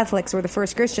honest, Catholics were the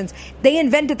first Christians. They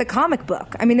invented the comic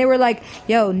book. I mean, they were like,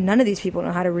 "Yo, none of these people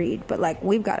know how to read, but like,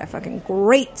 we've got a fucking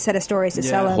great set of stories to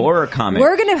sell them. Horror comic.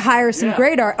 We're gonna hire some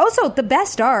great art. Also, the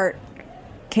best art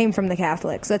came from the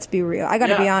Catholics. Let's be real. I got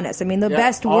to be honest. I mean, the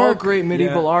best all work. great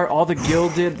medieval art, all the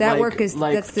gilded, That like, work is-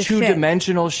 like that's the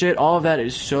two-dimensional shit. All of that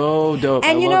is so dope.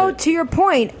 And I you love know, it. to your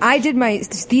point, I did my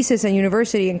thesis in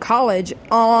university and college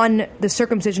on the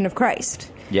circumcision of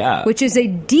Christ. Yeah. Which is a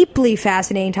deeply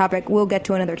fascinating topic. We'll get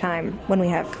to another time when we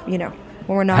have, when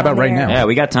we're not. How about on the right air. now? Yeah,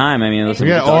 we got time. I mean, listen, We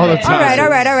got all the time. All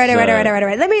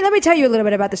right. Let me tell you a little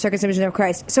bit about the circumcision of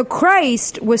Christ. So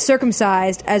Christ was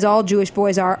circumcised, as all Jewish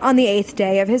boys are, on the 8th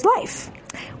day of his life.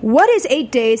 What is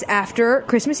 8 days after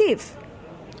Christmas Eve?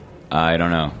 I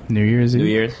don't know. New Year's Eve. New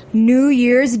Year's? New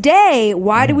Year's Day.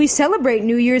 Why do we celebrate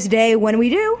New Year's Day when we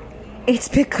do? It's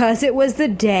because it was the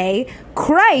day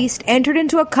Christ entered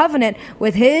into a covenant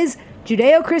with his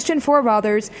Judeo-Christian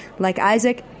forefathers like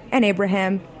Isaac and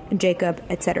Abraham and Jacob,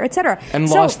 etc., etc. And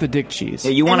lost the dick cheese.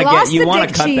 Yeah, you want to cut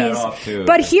that off too.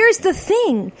 But here's the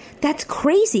thing that's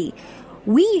crazy.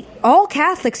 All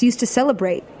Catholics used to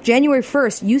celebrate. January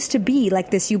 1st used to be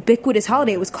like this ubiquitous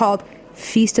holiday. It was called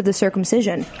Feast of the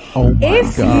Circumcision. Oh my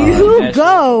If God. you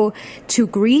go to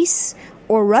Greece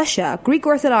or Russia, Greek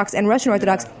Orthodox and Russian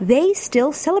Orthodox, they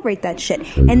still celebrate that shit.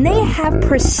 And they have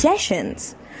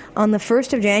processions on the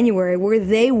 1st of January where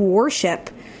they worship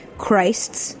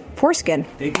Christ's foreskin. So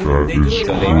they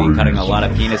be cutting a lot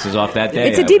of penises off that day.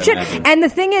 It's a I deep would shit. imagine. And the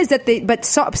thing is that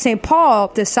St. Paul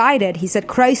decided, he said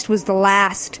Christ was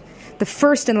the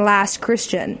first and last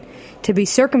Christian to be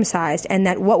circumcised, and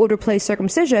that what would replace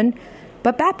circumcision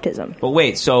but baptism. But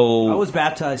wait, so I was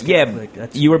baptized Yeah, Catholic.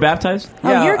 That's- you were baptized?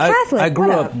 Oh, you're Catholic. I grew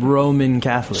What up Roman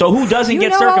Catholic. So who doesn't You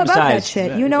get know all about that circumcised?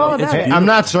 shit. You know all about it. I'm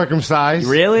not circumcised.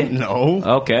 Really? No.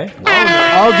 Okay.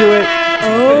 I'll do it.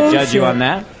 Gonna judge you on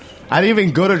that. I didn't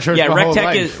even go to church Yeah, my whole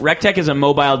life. Rectech is a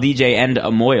mobile DJ and a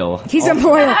moil. He's a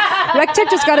moil. Rectech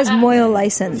just got his moil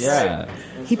license. Yeah.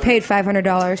 He paid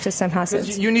 $500 to some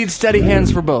Hassids. You need steady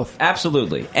hands for both.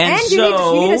 Absolutely. And you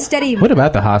need a steady... What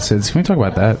about the Hassids? Can we talk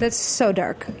about that? That's so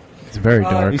dark. It's very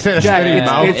dark. You said a steady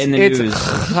mouth. In the news.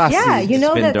 Yeah, you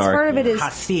know been that dark. part of it is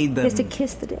he has to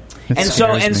kiss the dick.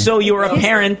 And so you're a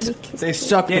parent. They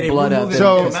suck Yeah, the they blood out. remove it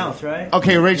So- in your mouth, right?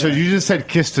 Okay, Rachel, you just said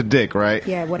kiss the dick, right?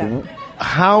 Yeah, whatever.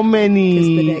 How Kiss the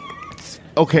many... dick.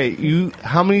 Okay,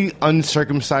 how many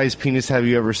uncircumcised penis have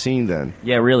you ever seen then?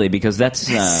 Yeah, really, because that's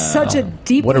Such a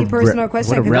deeply personal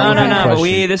question. what a 'cause I relevant gotta-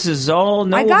 question. This is all.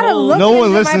 No, I gotta look No one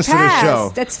into listens to my this past.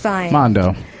 show. That's fine.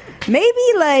 Mondo. Maybe,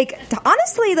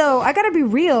 honestly, though, I gotta be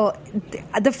real.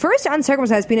 The first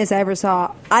uncircumcised penis I ever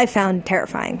saw, I found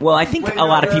terrifying. Well, I think a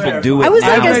lot of people do it. I was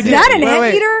like, now. is that an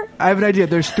anteater? I have an idea.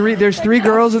 There's three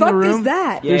girls in the fuck room. is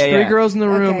that? There's Yeah, three yeah. girls in the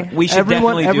room. Okay. We should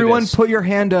definitely do everyone this. put your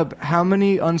hand up. How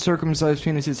many uncircumcised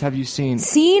penises have you seen?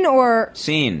 Seen or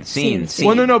Seen.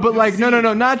 Well, no, but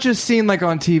no, not just seen like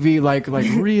on TV, like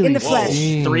really in the flesh?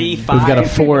 seen. 3, 5. We've got a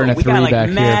 4 and a We 3 got like back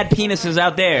mad here. penises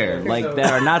out there, like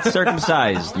that are not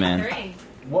circumcised, man.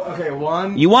 Okay,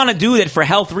 one. You want to do it for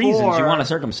health reasons. You 4, want to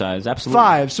circumcise, absolutely.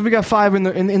 5. So we got 5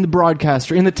 in the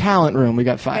broadcaster in the talent room. We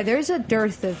got 5. Yeah, there's a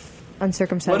dearth of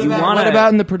uncircumcised. What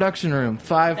about in the production room?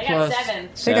 5 plus.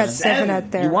 They got 7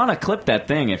 out there. You want to clip that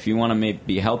thing if you want to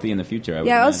be healthy in the future. I would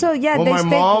Yeah. imagine. Also, yeah. Well, they my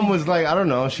mom was like, I don't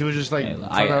know. She was just like,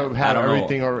 I had don't know.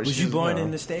 everything. Or Was you born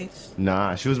in the States?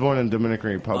 Nah, she was born in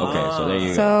Dominican Republic. Okay, so there you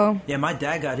go. So Yeah, my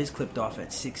dad got his clipped off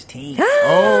at 16.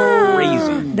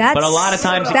 Crazy. that's But a lot of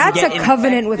times it can that's get a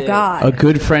covenant with God. A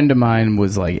good friend of mine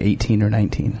was like 18 or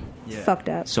 19. Fucked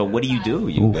up. So what do?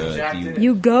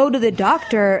 You go to the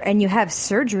doctor and you have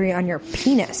surgery on your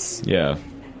penis, Yeah.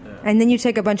 and then you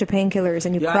take a bunch of painkillers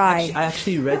and you Yeah, cry. I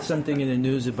actually read something in the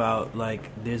news about like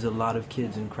there's a lot of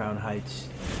kids in Crown Heights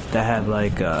that have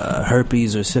like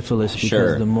herpes or syphilis because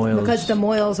Sure. the moils. Because the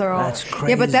moils are all. That's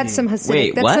Yeah, but that's some Hasidic.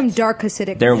 Wait, that's what? some dark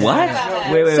Hasidic. They're what?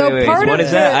 Wait. So part What of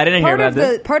is that? the- I didn't hear part about of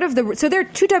this. the part of the. So there are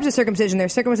two types of circumcision.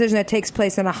 There's circumcision that takes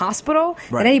place in a hospital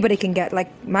Right. that anybody can get. Like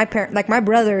my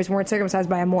brothers weren't circumcised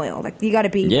by a moil. Like you got to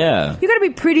be. Yeah. You got to be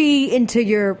pretty into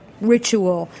your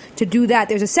ritual to do that.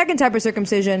 There's a second type of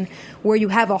circumcision where you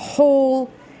have a whole.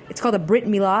 It's called a Brit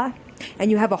Milah.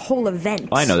 And you have a whole event.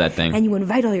 Oh, I know that thing. And you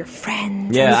invite all your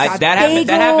friends. Yeah, and you got that happened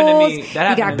to me. bagels,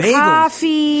 That happened to you me. got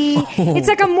coffee. It's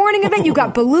like a morning event. You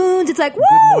got balloons. It's like, woo!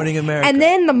 Good Morning America. And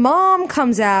then the mom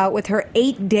comes out with her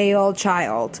 8-day-old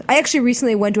child. I actually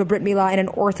recently went to a Brit Milah in an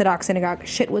Orthodox synagogue.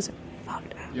 Shit was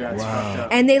fucked up. Yeah, it's fucked up.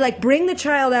 And they like bring the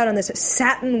child out on this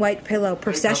satin white pillow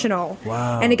processional.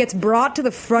 Wow. And it gets brought to the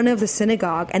front of the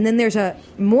synagogue. And then there's a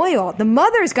moil. The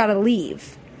mother's got to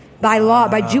leave. By law,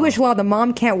 by Jewish law, the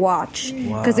mom can't watch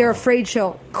because they're afraid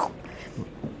she'll.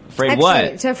 Afraid Actually,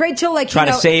 what? So afraid she'll like Try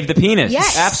to save the penis.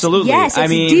 Yes, Absolutely. Yes, I it's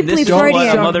mean, deeply this is what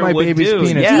Freudian. a mother My would baby's do.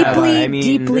 penis. Yeah, Deeply, I mean,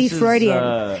 deeply this is,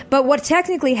 Freudian. But what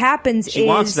technically happens she is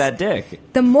wants that dick.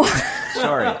 the more.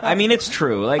 Sorry. I mean, it's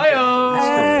true. Like,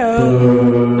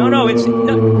 no, it's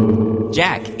no.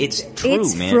 Jack, it's true,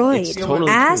 It's man. Freud. It's totally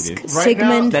Ask true, dude.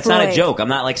 Sigmund That's Freud. not a joke. I'm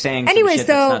not like saying some Anyways, shit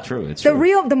though, that's not true. It's the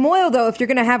true. moil though, if you're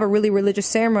going to have a really religious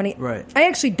ceremony, Right. I'm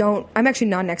actually not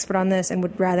an expert on this and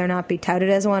would rather not be touted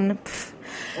as one.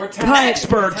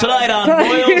 Expert tonight on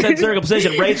boils and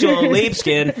circumcision, Rachel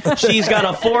Leapskin. She's got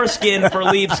a foreskin for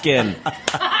Leapskin.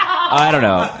 I don't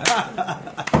know.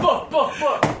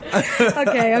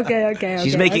 Okay.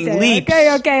 She's making leaps.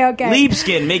 Okay.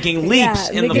 Leapskin making leaps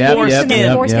in the making foreskin. leaps in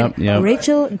the foreskin. Yep.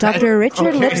 Rachel, Dr.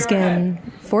 Richard Lipskin,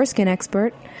 foreskin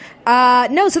expert.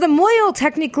 No, so the moil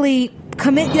technically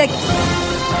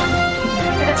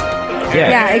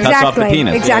Yeah, exactly. Cuts off the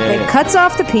penis. Exactly. Yeah. Cuts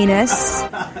off the penis.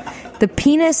 The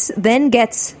penis then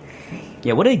gets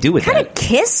Yeah, what do they do with kind that? of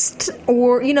kissed,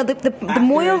 or the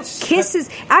moil kiss is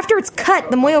after it's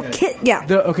cut. The moil kiss, yeah.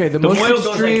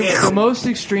 The most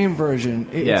extreme version.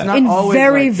 It's not in always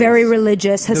very like very this.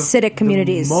 religious Hasidic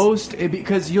communities.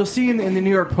 Because you'll see in the New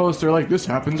York Post, they're like, this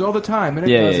happens all the time, and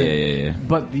it doesn't. Yeah.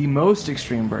 But the most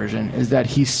extreme version is that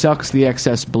he sucks the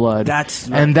excess blood.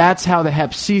 That's how the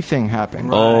Hep C thing happened.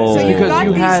 Oh, so because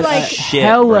you had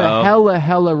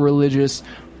hella religious.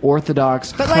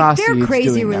 Orthodox, but like they're Hasids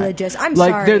crazy doing religious. That. I'm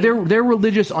like, sorry, they're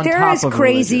religious on they're top as of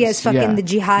crazy religious. as fucking the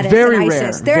jihadists very and rare,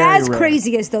 ISIS. They're very as rare.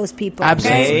 crazy as those people.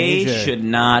 They should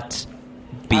not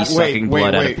be sucking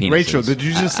blood out of penises. Rachel, did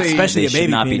you just say especially they should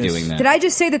not be doing that? Did I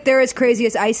just say that they're as crazy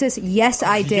as ISIS? Yes,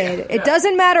 I did. It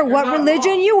doesn't matter what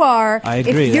religion you are. I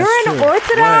agree, If you're that's an true.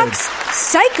 Orthodox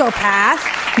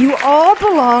psychopath, you all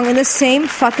belong in the same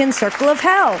fucking circle of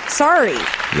hell. Sorry.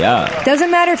 Yeah. Doesn't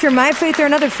matter if you're my faith or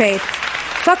another faith.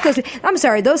 Fuck those. I'm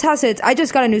sorry, those Hasids. I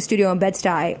just got a new studio in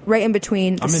Bed-Stuy, right in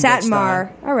between the I'm in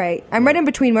Satmar. All right, I'm right in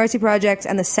between Marcy Projects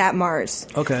and the Satmars.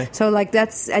 Okay. So like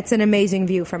it's an amazing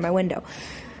view from my window.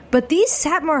 But these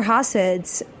Satmar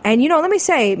Hasids, and let me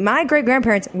say, my great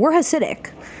grandparents were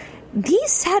Hasidic.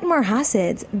 These Satmar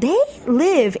Hasids, they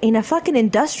live in a fucking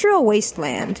industrial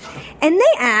wasteland, and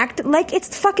they act like it's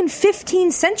the fucking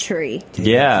 15th century.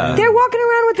 Yeah. They're walking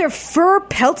around with their fur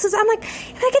pelts. I'm like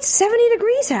it's 70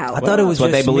 degrees out. I thought it was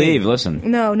what they just believe. me.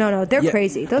 Listen. No, they're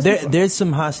crazy. Those people. There's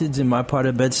some Hasids in my part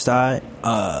of Bed-Stuy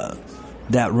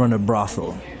that run a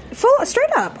brothel. Full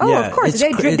straight up. Oh, Yeah, of course.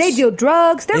 it's They deal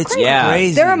drugs. They're it's crazy.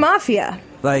 crazy. They're a mafia.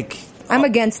 Like I'm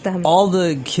against them. all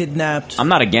the kidnapped. I'm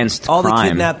not against all crime. the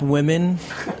kidnapped women.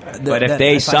 But if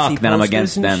they suck, then I'm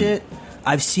against them. Shit,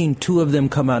 I've seen 2 of them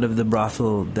come out of the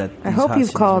brothel. That I hope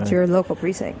you've called your local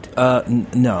precinct.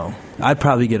 No, I'd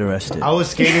probably get arrested. I was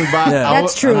skating by.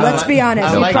 That's true. Let's be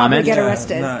honest. You'll probably get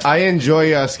arrested. I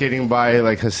enjoy skating by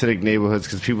like Hasidic neighborhoods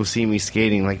because people see me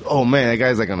skating like, oh man, that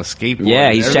guy's like on a skateboard.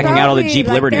 Yeah, he's checking out all the Jeep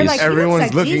Probably, Liberties. like, he everyone's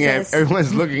looks like looking Jesus.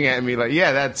 everyone's looking at me like,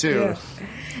 yeah, that too. Yeah.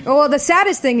 Well, the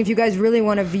saddest thing, if you guys really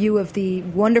want a view of the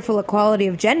wonderful equality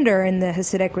of gender in the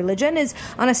Hasidic religion, is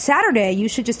on a Saturday, you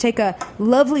should just take a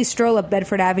lovely stroll up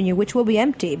Bedford Avenue, which will be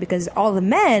empty because all the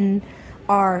men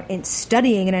are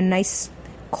studying in a nice,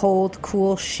 cold,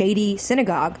 cool, shady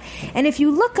synagogue. And if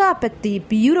you look up at the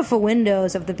beautiful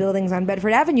windows of the buildings on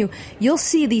Bedford Avenue, you'll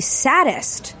see the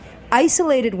saddest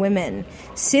isolated women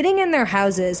sitting in their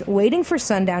houses waiting for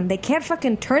sundown. They can't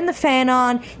fucking turn the fan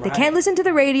on. They can't listen to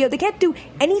the radio. They can't do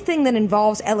anything that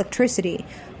involves electricity,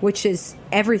 which is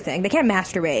everything. They can't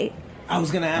masturbate. I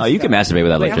was going to ask. Oh, you can masturbate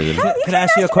without electricity. Could I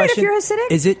ask you a question? If you're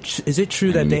Hasidic? Is it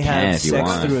true that they can have if you sex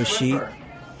want. through a sheet?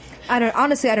 I don't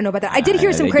know about that. I did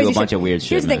hear some they crazy do a bunch shit. of weird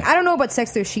Here's shit, the thing. man. I don't know about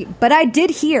sex through a sheet, but I did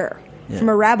hear from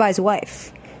a rabbi's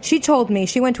wife. She told me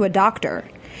she went to a doctor,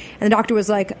 and the doctor was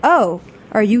like, "Oh,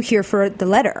 are you here for the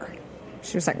letter?"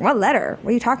 She was like, "What letter?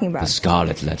 What are you talking about?" The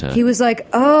Scarlet Letter. He was like,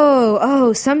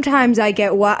 oh, sometimes I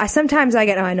get oh,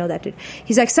 I know that dude.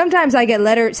 He's like, sometimes I get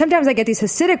these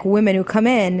Hasidic women who come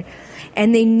in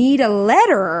and they need a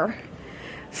letter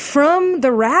from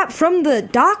the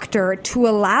doctor to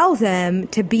allow them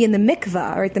to be in the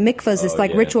mikvah. Right? The mikvah is this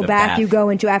ritual the bath you bath. go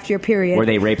into after your period. Where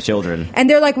they rape children. And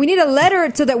they're like, we need a letter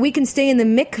so that we can stay in the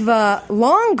mikvah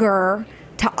longer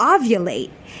to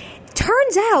ovulate.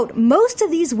 Turns out most of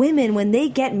these women, when they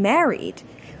get married,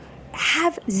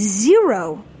 have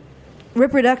zero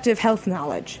reproductive health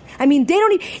knowledge. I mean, they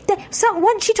don't even...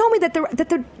 She told me that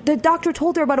the doctor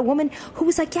told her about a woman who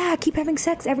was like, yeah, I keep having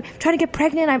sex, trying to get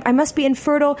pregnant, I must be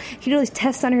infertile. He did all these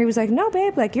tests on her. He was like, no,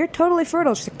 babe, like, you're totally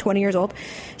fertile. She's like 20 years old.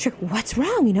 She's like, what's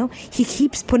wrong, He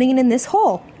keeps putting it in this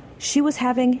hole. She was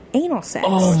having anal sex.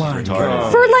 Oh my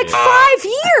God. For like 5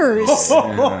 years.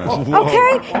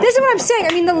 Okay? This is what I'm saying. I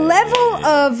mean, the level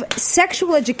of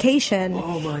sexual education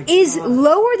is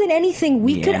lower than anything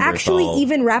we could actually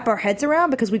even wrap our heads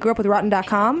around because we grew up with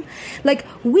Rotten.com. Like,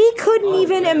 we couldn't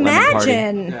even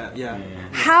imagine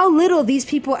how little these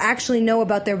people actually know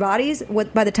about their bodies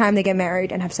by the time they get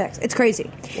married and have sex. It's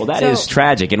crazy. Well, that is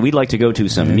tragic, and we'd like to go to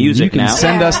some music you can now.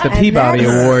 send us the Peabody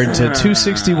Award to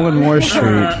 261 Moore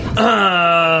Street.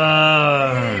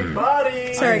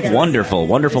 Sorry, guys.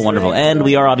 Wonderful. And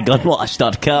we are on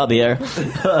gunwash.com here.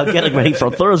 Getting ready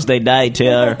for Thursday night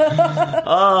here.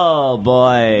 Oh,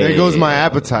 boy. There goes my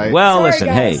appetite. Well, Sorry, listen,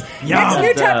 guys. hey.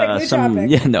 New topic.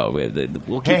 Yeah, no.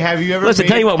 We'll keep, Hey, have you ever listen, made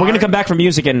tell you what, we're going to come back from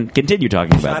music and continue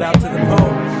talking about that. Shout out to the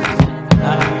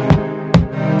Pope.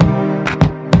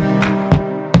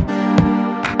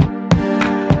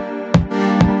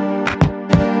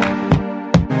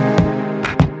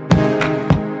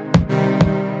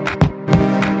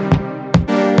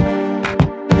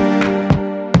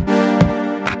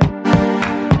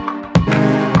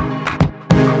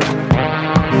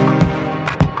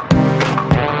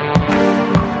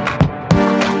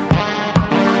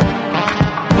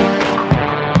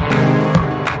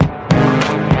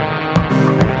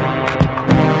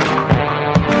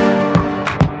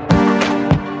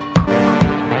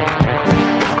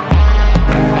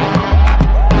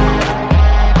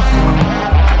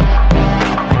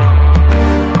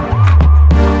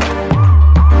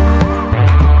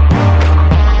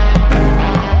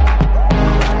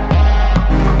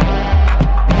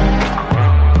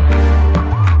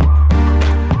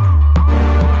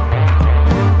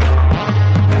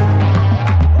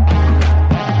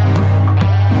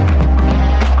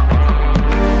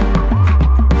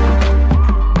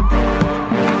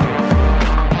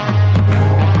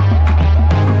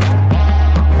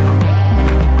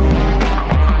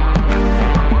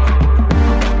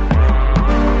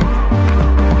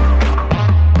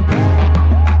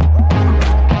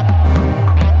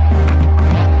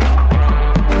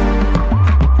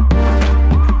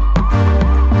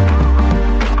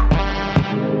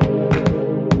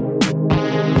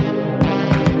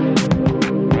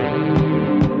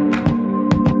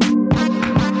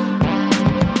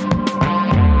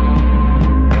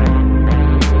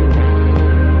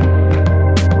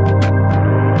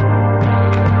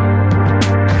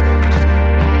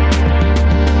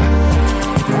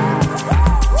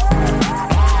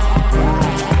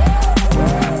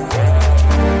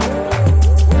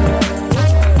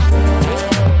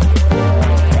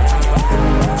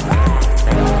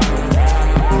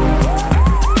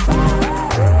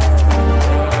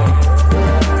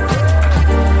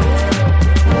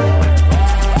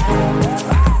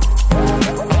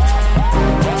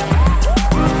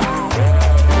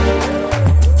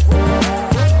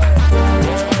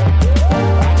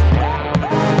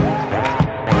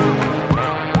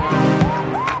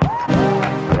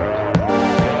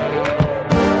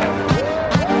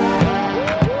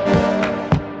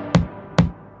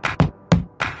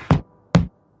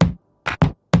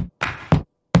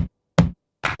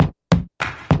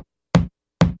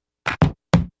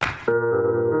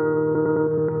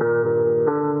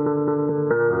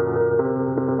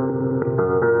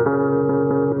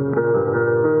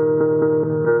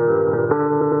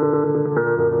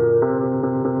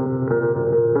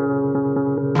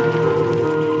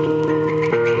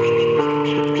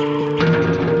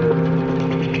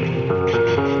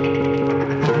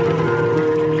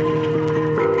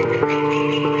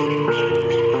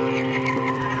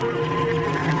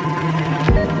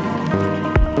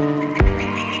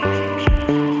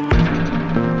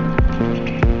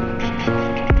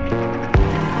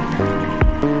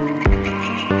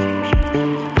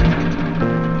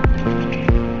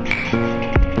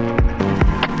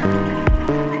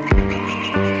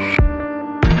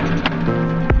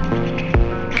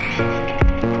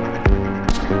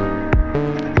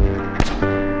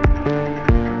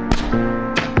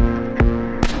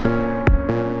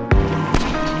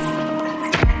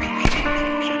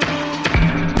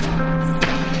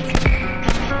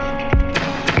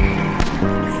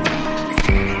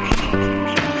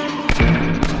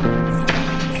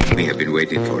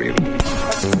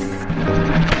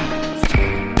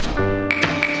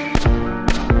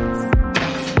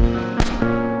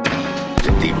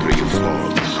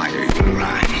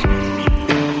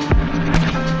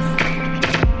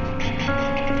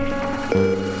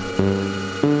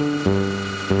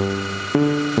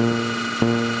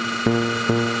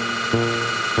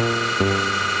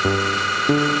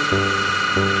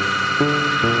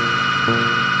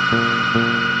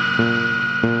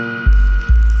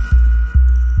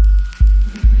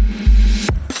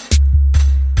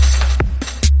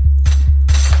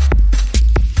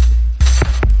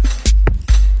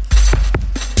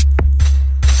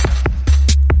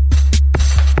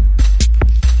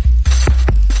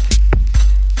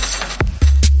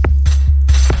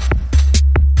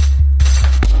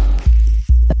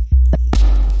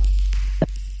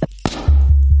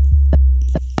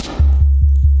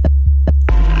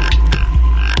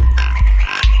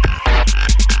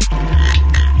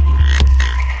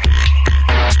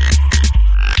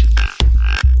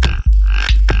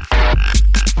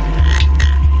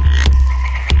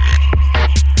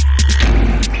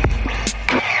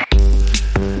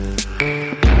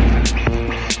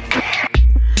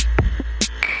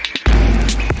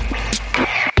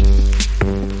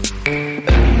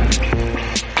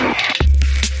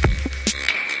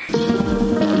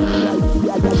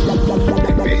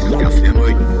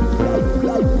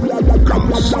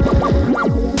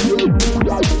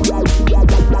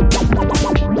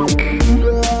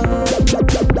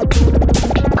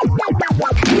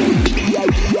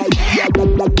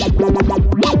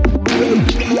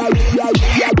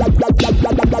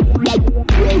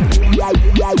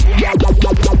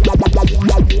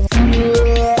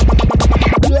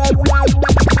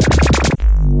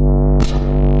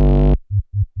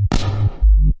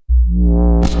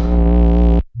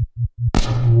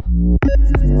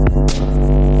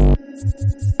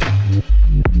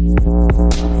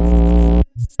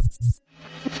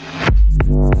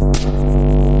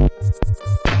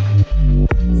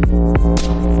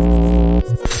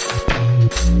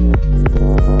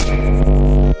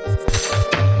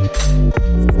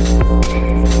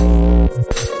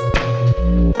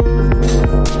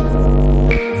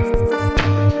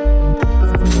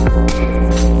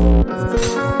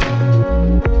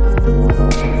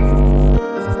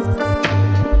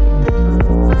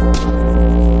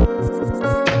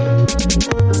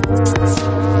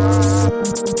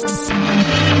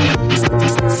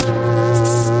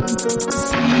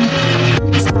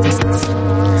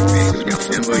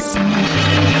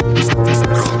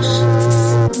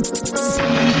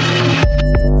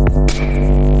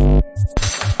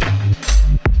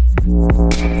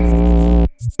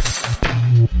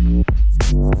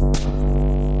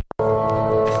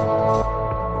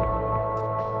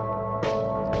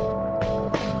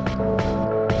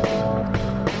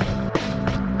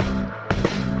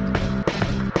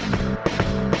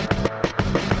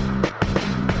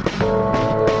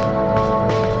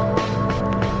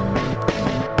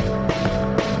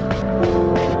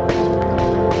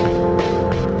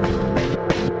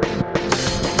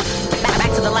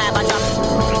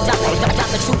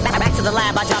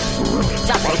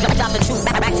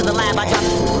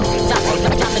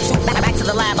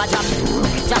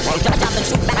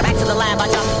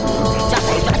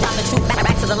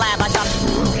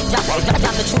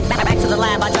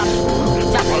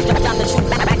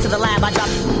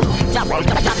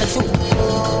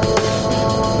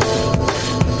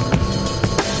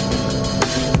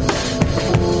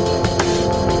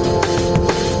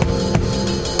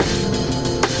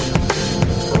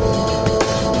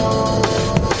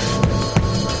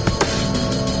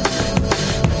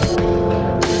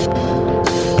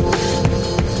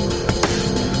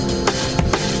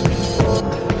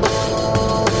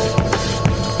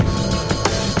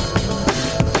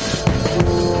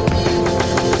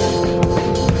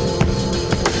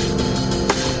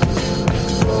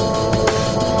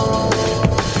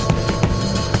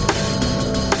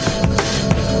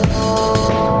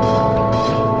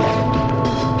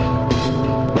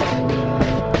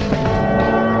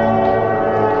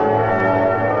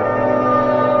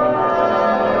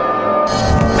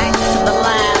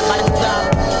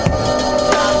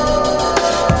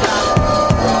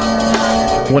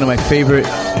 One of my favorite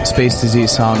Space Disease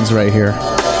songs right here.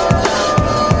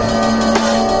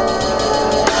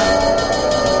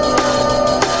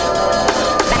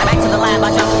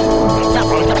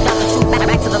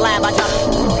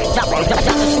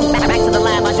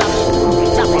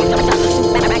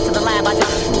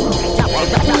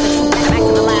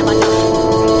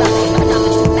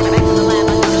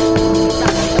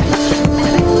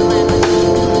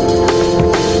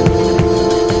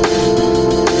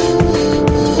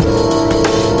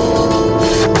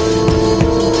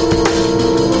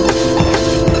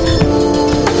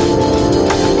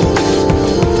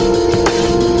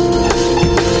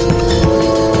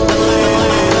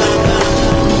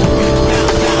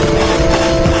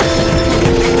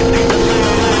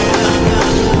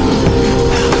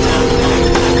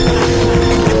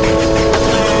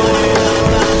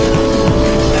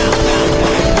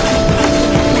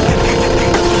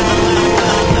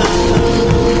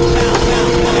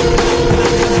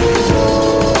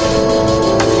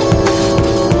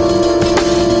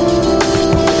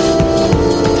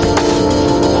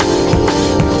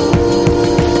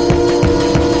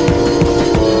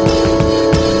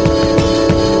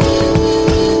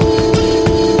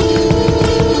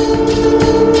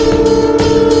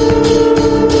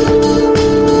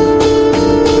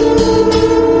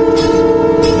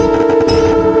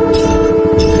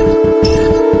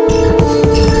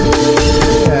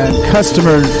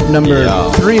 Customer number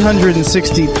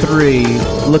 363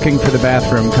 looking for the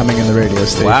bathroom coming in the radio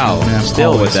station. Wow, Yeah,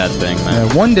 still always. with that thing, man.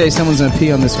 Yeah, one day someone's going to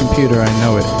pee on this computer, I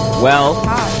know it. Well,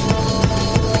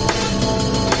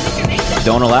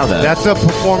 don't allow that. That's a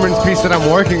performance piece that I'm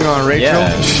working on, Rachel.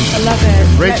 Yeah. I love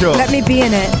it. Rachel. Let me be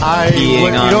in it.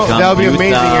 That would be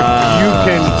amazing if you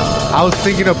can. I was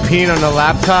thinking of peeing on the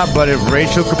laptop, but if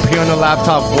Rachel could pee on the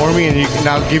laptop for me, and you can,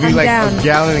 I'll give you like down. a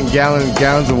gallon and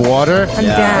gallons of water, I'm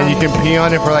down. and you can pee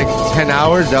on it for like 10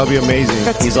 hours. That would be amazing.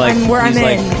 He's like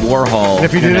Warhol. And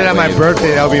if you did it at my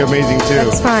birthday, that would be amazing too.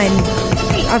 That's fine.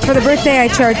 For the birthday, I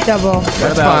charge double.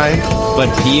 That's fine. But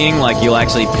peeing, like you'll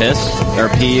actually piss or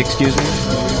pee, excuse me.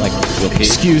 Like you'll pee.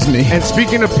 Excuse me. And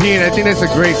speaking of peeing, I think that's a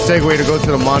great segue to go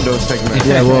to the Mondo segment.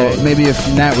 Yeah, well, maybe if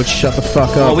Nat would shut the fuck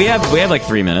up. Well, we have like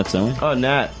 3 minutes, don't we? Oh,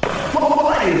 Nat.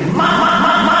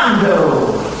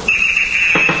 Mondo.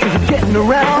 Is it getting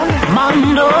around?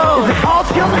 Mondo. Is it all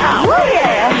your house. Oh,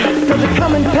 yeah. Cause it's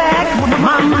coming back with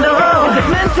Mondo.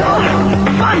 Mental,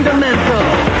 fundamental.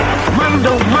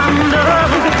 Mondo.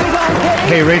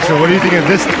 Hey Rachel, what do you think of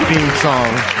this theme song?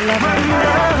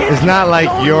 It's not like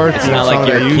your theme not song like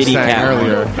your that you kitty sang cat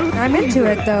earlier. I'm into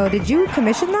it though. Did you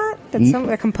commission that? Did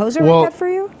a composer write that for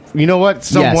you? You know what?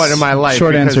 Somewhat Yes. in my life.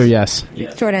 Short because- answer, yes.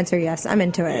 Short answer, yes. I'm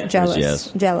into it. Jealous.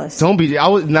 yes. Jealous. Don't be. I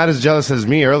was not as jealous as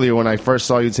me earlier when I first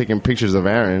saw you taking pictures of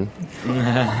Aaron.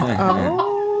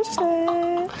 Oh,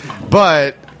 shit.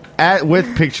 But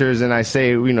with pictures, and I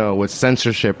say, with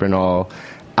censorship and all,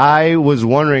 I was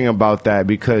wondering about that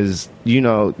because, I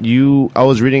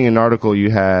was reading an article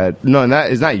you had. No,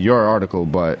 it's not your article,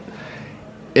 but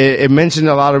it mentioned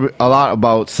a lot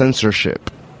about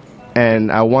censorship.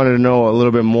 And I wanted to know a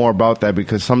little bit more about that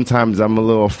because sometimes I'm a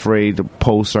little afraid to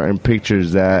post certain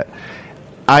pictures that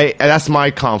that's my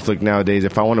conflict nowadays.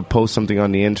 If I want to post something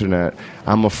on the internet,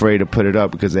 I'm afraid to put it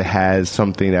up because it has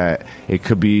something that it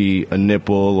could be a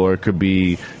nipple or it could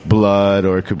be blood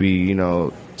or it could be,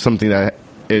 something that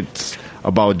it's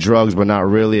about drugs, but not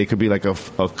really. It could be like a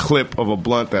clip of a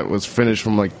blunt that was finished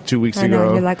from like 2 weeks I know,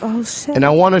 ago. you're like, oh shit. And I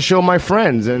want to show my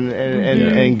friends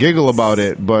and giggle about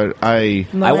it, but I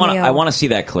want to see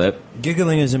that clip.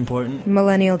 Giggling is important.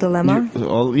 Millennial dilemma.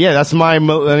 Yeah, that's my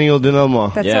millennial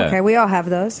dilemma. That's okay. We all have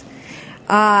those.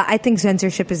 I think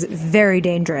censorship is very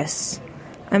dangerous.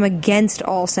 I'm against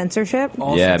all censorship.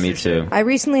 Me too. I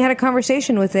recently had a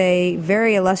conversation with a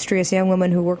very illustrious young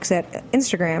woman who works at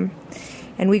Instagram.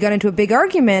 And we got into a big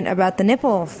argument about the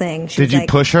nipple thing. Did you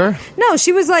push her? No,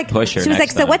 she was like, Push her she was next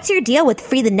like, so time. what's your deal with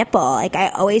free the nipple? Like, I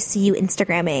always see you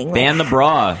Instagramming. Like, Ban the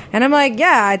bra. and I'm like,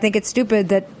 yeah, I think it's stupid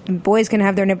that boys can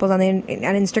have their nipples on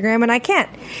Instagram and I can't.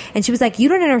 And she was like, you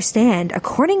don't understand.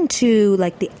 According to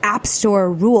like the App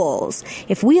Store rules,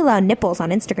 if we allow nipples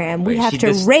on Instagram, we Wait, have she to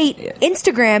just- rate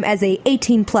Instagram as a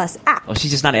 18+ app. Oh,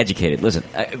 she's just not educated. Listen,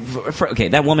 okay,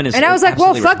 that woman is. And I was like,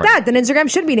 well, absolutely fuck retarded. that. Then Instagram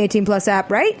should be an 18+ app,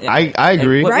 right? I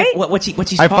agree. Right? What's he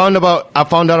I found out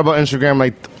about Instagram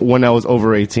like when I was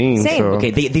over 18. Same. So.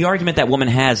 Okay, the argument that woman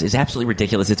has is absolutely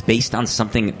ridiculous. It's based on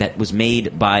something that was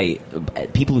made by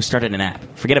people who started an app.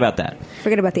 Forget about that.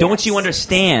 Forget about the Don't apps. you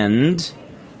understand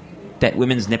that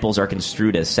women's nipples are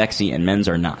construed as sexy and men's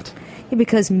are not? Yeah,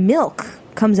 because milk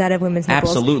comes out of women's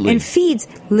nipples. Absolutely. And feeds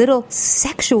little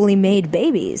sexually made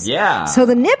babies. Yeah. So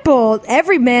the nipple,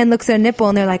 every man looks at a nipple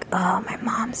and they're like, oh, my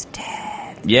mom's dead.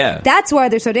 Yeah. That's why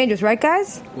they're so dangerous, right,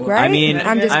 guys? Right? I mean,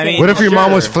 I'm just kidding. What if your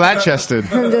mom was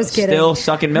flat-chested? I'm just kidding. Still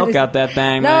sucking milk out that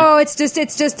thing. No, it's just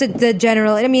the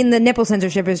general. I mean, the nipple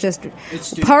censorship is just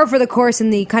par for the course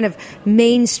in the kind of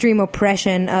mainstream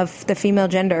oppression of the female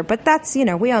gender. But that's,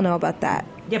 we all know about that.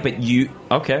 Yeah, but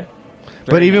okay.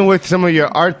 But even with some of your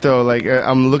art, though, like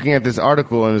I'm looking at this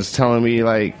article and it's telling me,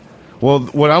 like, well,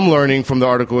 what I'm learning from the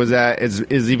article is that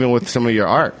is even with some of your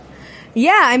art.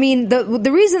 Yeah, I mean,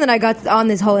 the reason that I got on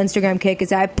this whole Instagram kick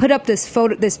is I put up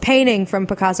this painting from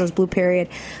Picasso's Blue Period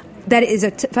that is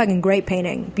a fucking great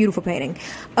painting, beautiful painting,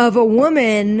 of a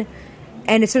woman,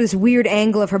 and it's sort of this weird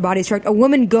angle of her body structure, a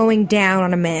woman going down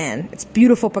on a man. It's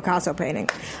beautiful Picasso painting,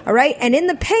 all right? And in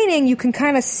the painting, you can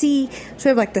kind of see sort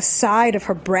of like the side of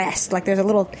her breast, like there's a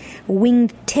little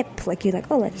winged tip, like you're like,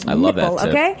 oh, that's I nipple, love that tip.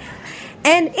 okay?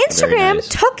 And Instagram nice.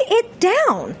 took it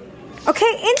down,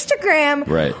 okay? Instagram...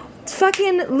 Right.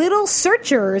 Fucking little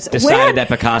searchers Decided that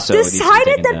Picasso needs to be decided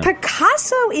taken that down.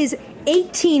 Picasso is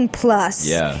 18+.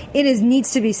 Yeah. It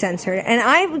needs to be censored. And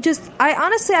I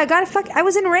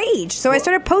was enraged. So I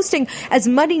started posting as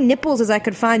muddy nipples as I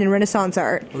could find in Renaissance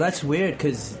art. Well, that's weird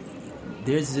because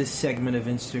there's this segment of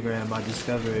Instagram I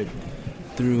discovered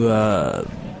through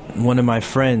one of my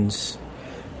friends.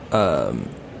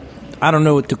 I don't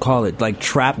know what to call it, like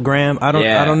Trapgram. I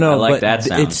don't know. I like but that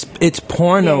sound. It's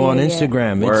porno Yeah, on yeah.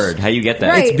 Instagram. Word. How you get that?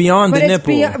 Right, It's beyond but the it's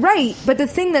nipple. Right, but the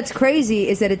thing that's crazy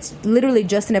is that it's literally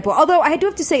just a nipple. Although I do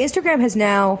have to say, Instagram has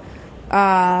now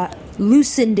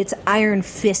loosened its iron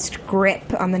fist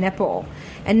grip on the nipple,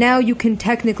 and now you can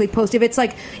technically post if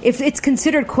it's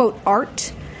considered quote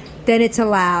art. Then it's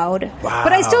allowed. Wow.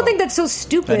 But I still think that's so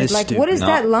stupid. That is like, stupid. what is No,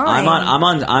 that line? I'm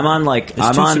on like It's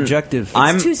I'm too on subjective.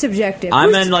 It's too subjective. I'm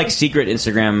Who's- in like secret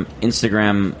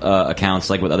Instagram accounts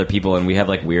like with other people, and we have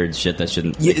like weird shit that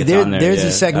shouldn't. Yeah, it's on there. there's Yeah,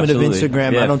 a segment absolutely. of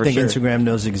Instagram Yeah, I don't for think sure. Instagram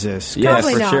knows exists. Yeah,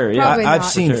 Probably for not. sure. Yeah. Probably I've not.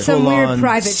 seen some weird full-on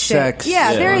private sex. shit.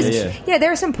 Yeah, Yeah, there is. yeah. Yeah,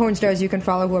 there are some porn stars you can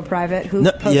follow who are private who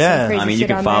No, post yeah. some crazy I mean, you shit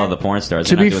can on follow there. the porn stars.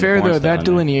 To They're not be doing fair, porn though, stuff on that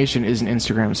there. delineation isn't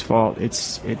Instagram's fault.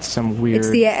 It's some weird. It's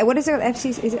the what is it?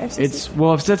 FCC? Is it FCC? It's it's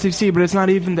FCC, but it's not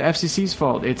even the FCC's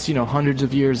fault. It's hundreds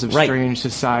of years of Right. strange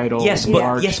societal Yes, but-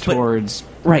 march yes, but- towards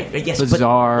Right. Yes,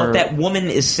 bizarre. But what that woman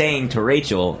is saying to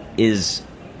Rachel is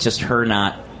just her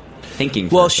not thinking.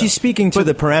 For Well, herself. she's speaking to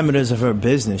the parameters of her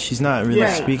business. She's not really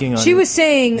speaking on. She was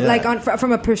saying, Yeah. like,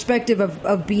 from a perspective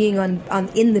of being on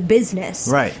in the business,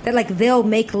 Right. That like they'll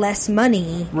make less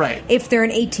money, Right. if they're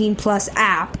an 18+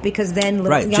 app, because then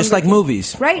Right, just younger like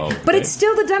movies. right? Okay. But it's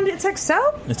still the dumb. It's like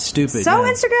It's stupid. So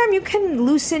yeah. Instagram,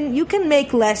 you can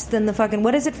make less than the fucking,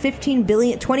 what is it, $15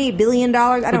 billion, $28 billion?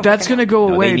 I don't. But that's fucking going to go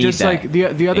know. away. need Just that. like the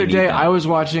other need day, that. I was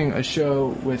watching a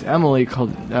show with Emily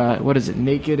called what is it?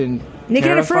 Naked and Naked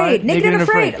and Terrified? Afraid. Naked and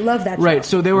Afraid. Love that show. Right.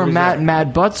 So they were What is that?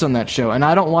 mad butts on that show, and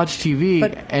I don't watch TV,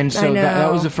 But and I so that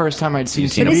know. was the first time I'd seen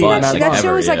seen But a TV. isn't butt that, like that ever,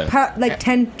 show is yeah. like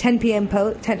 10 p.m.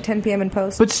 10 p.m. in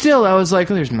post. But still, I was like,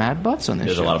 oh, "There's mad butts on this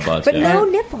There's show." a lot of butts. But yeah. no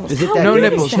nipples. Is it How that No weird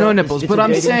is nipples, that? no nipples. It's But a I'm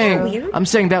dating saying,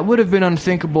 show? that would have been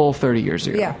unthinkable 30 years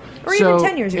ago. Yeah. Or so even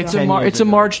 10 years ago. It's 10 years it's a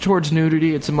ago. march towards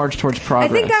nudity. It's a march towards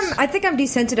progress. I think I'm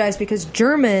desensitized because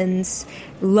Germans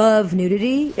love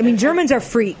nudity. I mean, Germans are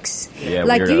freaks. Yeah,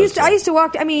 like weirdos, I used to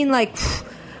walk. I mean, like.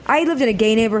 I lived in a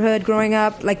gay neighborhood growing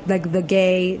up, like the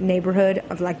gay neighborhood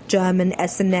of like German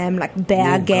S&M, like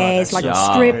bad gays, like so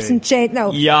strips great. and chains.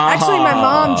 No, Yeah. actually, my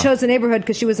mom chose the neighborhood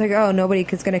because she was like, "Oh, nobody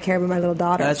is going to care about my little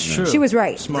daughter." That's true. She was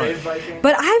right. Smart.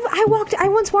 But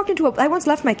I once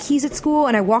left my keys at school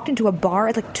and I walked into a bar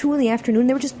at like 2 p.m.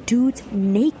 There were just dudes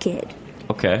naked.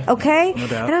 Okay. Okay? No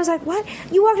doubt. And I was like, what?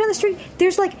 You walk down the street,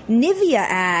 there's like Nivea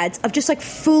ads of just like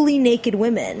fully naked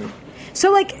women.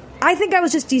 So like, I think I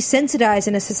was just desensitized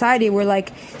in a society where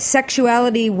like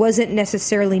sexuality wasn't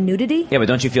necessarily nudity. Yeah, but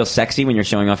don't you feel sexy when you're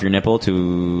showing off your nipple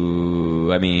to?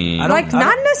 I mean, Like,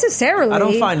 not necessarily. I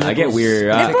don't find. I get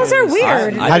weird. Nipples are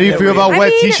weird. How do you feel about I wet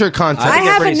mean, t-shirt contest? I think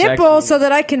they're have a pretty nipple sexy. so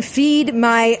that I can feed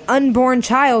my unborn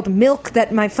child milk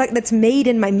that's made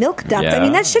in my milk duct. Yeah. I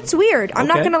mean, that shit's weird. I'm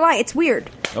not Okay. going to lie. It's weird.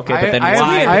 Okay, but then I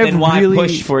have why really-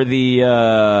 push for the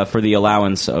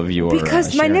allowance of your?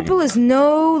 Because my sharing? nipple is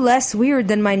no less weird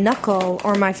than my knuckle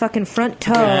or my fucking front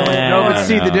toe. No, but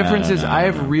see, the difference is I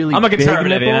have really I'm a big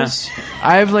conservative, nipples.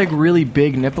 I have like really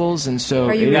big nipples, and so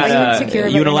Are you it You really is- got insecure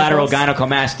about your unilateral nipples?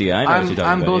 gynecomastia. I know what you're talking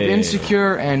I'm about. both Yeah, yeah, yeah.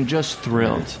 insecure and just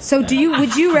thrilled. So would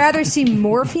you rather see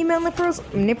more female nippers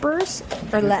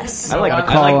or less? I like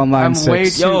the Call on line I'm way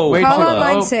 6. too. Yo, way call too on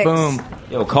line oh, 6. Boom.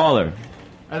 Yo, caller.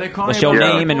 Are they calling? What's your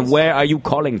about name and nipples? where are you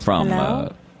calling from?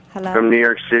 Hello? Hello? From New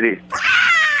York City.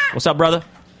 What's up, brother?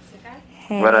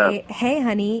 Hey, What up? hey,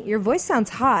 honey. Your voice sounds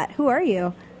hot. Who are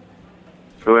you?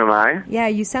 Who am I? Yeah,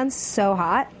 you sound so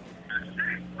hot.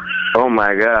 Oh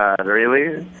my god,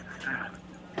 really?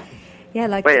 Yeah,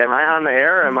 like. Wait, am I on the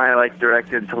air or am I like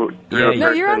directed to Yeah,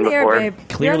 No, you're on the air, babe.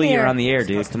 Clearly, you're on the the air,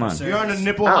 dude. Come on. You're on the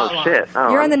nipple Oh hotline. shit.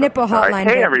 Oh, You're on the I'm nipple sorry. hotline,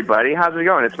 Hey babe. everybody, how's it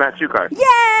going? It's Matt Sukar. Yeah!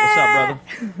 What's up,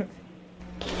 brother?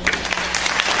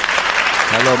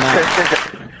 Hello,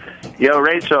 Matt. Yo,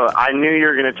 Rachel, I knew you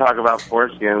were going to talk about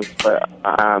foreskins, but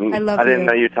I love I didn't you.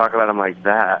 know you'd talk about them like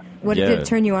that. What did it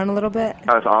turn you on a little bit?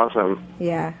 That was awesome.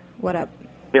 Yeah. What up?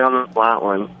 Be on the flat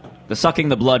one. The sucking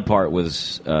the blood part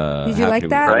was. Did you like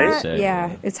that? Matt?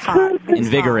 Yeah, it's hot. It's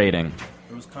Invigorating.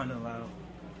 It was kind of loud.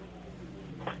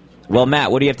 Well,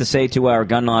 Matt, what do you have to say to our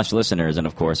Gun Launch listeners and,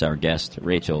 of course, our guest,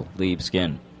 Rachel Lieb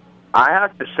Skin? I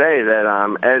have to say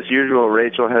that, as usual,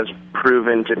 Rachel has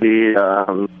proven to be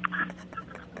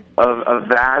a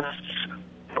vast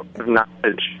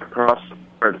knowledge across the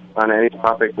board on any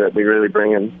topic that we really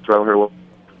bring and throw her with.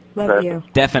 Love you.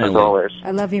 Definitely. As always.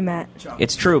 I love you, Matt.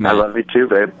 It's true, Matt. I love you too,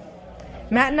 babe.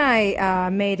 Matt and I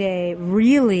made a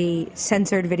really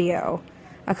censored video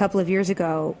a couple of years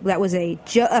ago. That was a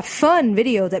fun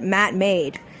video that Matt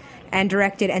made and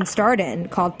directed and starred in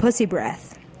called Pussy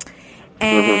Breath.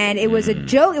 And it was a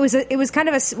joke. It was kind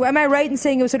of a. Am I right in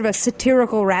saying it was sort of a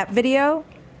satirical rap video?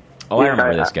 Oh, I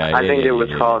remember this guy. I Yeah, think yeah, it was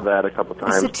yeah. called that a couple A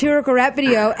times. satirical rap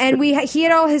video, and he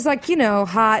had all his like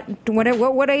hot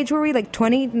what age were we, like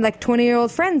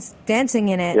 20-year-old friends dancing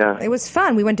in it. Yeah. It was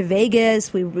fun. We went to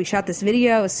Vegas. We shot this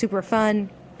video. It was super fun.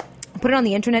 Put it on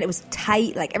the internet. It was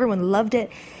tight. Like everyone loved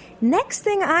it. Next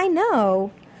thing I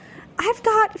know, I've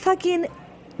got fucking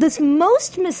this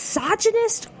most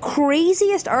misogynist,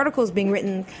 craziest articles being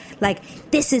written, like,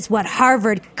 this is what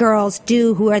Harvard girls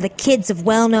do who are the kids of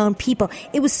well-known people.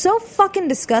 It was so fucking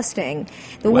disgusting.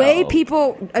 The way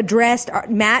people addressed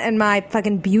Matt and my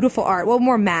fucking beautiful art. Well,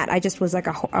 more Matt. I just was like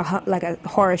a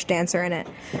whorish dancer in it.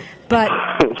 But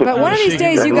one of these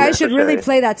days, you guys should really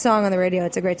play that song on the radio.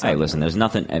 It's a great song. Hey, listen, there's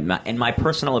nothing, in my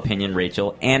personal opinion,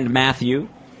 Rachel and Matthew,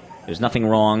 there's nothing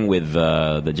wrong with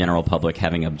the general public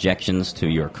having objections to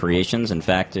your creations. In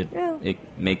fact, it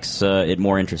makes it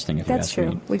more interesting. If That's you ask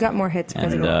true. me. We got more hits.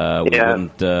 And we Yeah.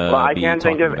 wouldn't. Well, I be can't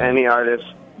think talking of about it. any artist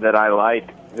that I like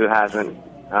who hasn't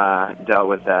dealt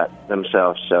with that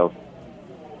themselves. So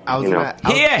I was You know. gonna, I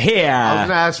was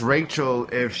gonna ask Rachel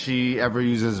if she ever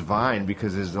uses Vine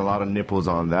because there's a lot of nipples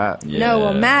on that. No,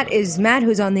 well, Matt,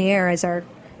 who's on the air as our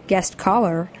guest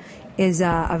caller, is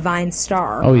a Vine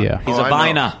star. Oh, yeah. He's a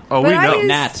Viner. Oh, But we I know. use-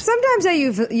 Nat. Sometimes I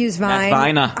use Vine.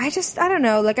 Viner. I don't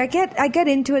know. Like I get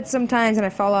into it sometimes and I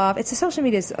fall off. It's a social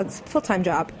media. It's a full-time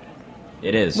job.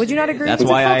 It is. Would you not agree? That's It's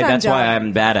a why full-time That's why job.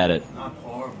 I'm bad at it.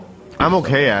 I'm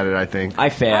okay at it, I think. I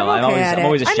fail. I'm okay at I'm it.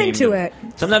 always I'm ashamed. into it.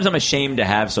 Sometimes I'm ashamed to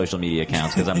have social media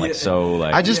accounts because I'm like so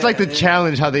like. I just like the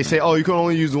challenge how they say, "Oh, you can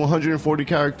only use 140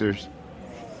 characters,"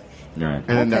 Right. and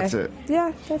then Okay. that's it.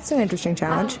 Yeah, that's an interesting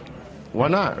challenge. Why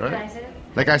not? Right?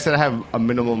 Like I said, I have a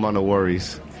minimum amount of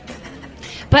worries.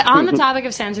 But on the topic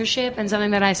of censorship and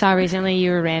something that I saw recently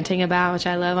you were ranting about, which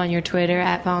I love on your Twitter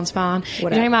at VonSpawn, you're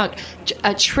talking about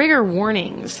trigger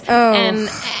warnings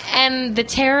and the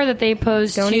terror that they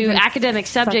pose to even academic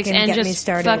subjects fucking and get me just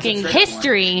started. fucking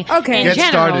history Okay. in Get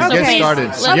general. started, So get please, started.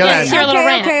 let's Yell at hear a little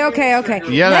rant. Okay.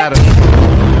 Yell at him.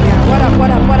 Yeah,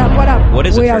 what up? What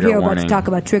is a we are trigger here about warning? to talk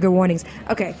about trigger warnings.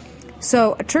 Okay,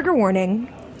 so a trigger warning.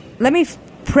 Let me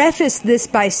preface this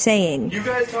by saying. You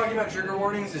guys talking about trigger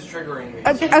warnings is triggering me.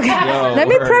 Okay. Let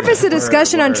me preface the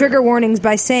discussion on trigger warnings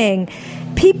by saying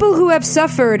people who have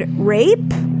suffered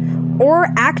rape or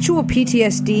actual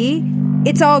PTSD,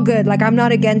 it's all good. Like, I'm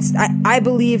not against, I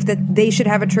believe that they should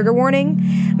have a trigger warning.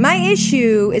 My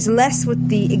issue is less with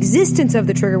the existence of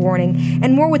the trigger warning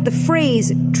and more with the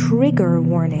phrase trigger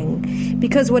warning.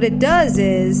 Because what it does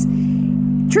is,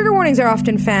 trigger warnings are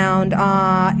often found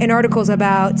in articles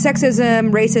about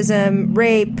sexism, racism,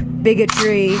 rape,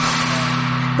 bigotry,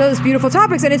 those beautiful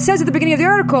topics. And it says at the beginning of the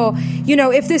article, you know,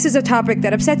 if this is a topic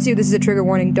that upsets you, this is a trigger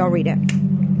warning, don't read it.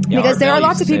 Yeah, Because there are Art Bell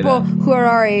lots of used to say people that. who are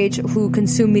our age who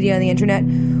consume media on the internet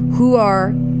who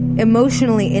are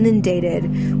emotionally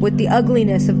inundated with the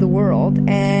ugliness of the world,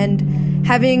 and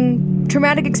having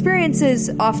traumatic experiences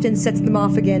often sets them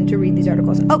off again to read these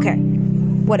articles. Okay.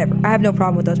 Whatever. I have no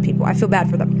problem with those people. I feel bad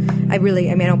for them. I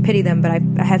don't pity them, but I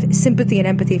have sympathy and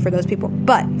empathy for those people.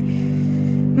 But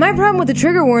my problem with the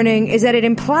trigger warning is that it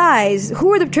implies,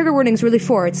 who are the trigger warnings really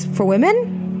for? It's for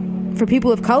women, for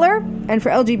people of color, and for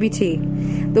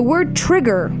LGBT. The word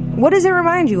trigger, what does it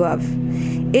remind you of?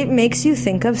 It makes you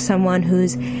think of someone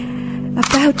who's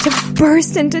about to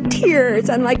burst into tears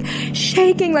and like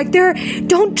shaking, like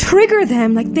don't trigger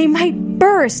them, like they might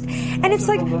burst. And it's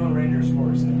like,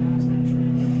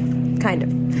 kind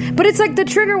of. But it's like the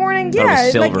trigger warning,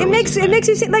 yeah. Like it makes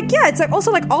you see, like, yeah. It's like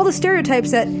also like all the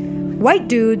stereotypes that white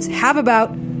dudes have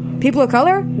about people of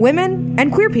color, women,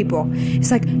 and queer people.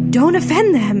 It's like, don't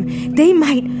offend them. They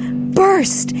might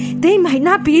burst. They might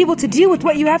not be able to deal with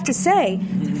what you have to say.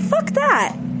 Fuck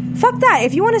that. Fuck that.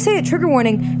 If you want to say a trigger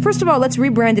warning, first of all, let's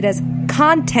rebrand it as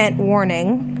content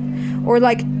warning, or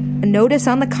like a notice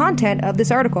on the content of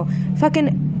this article.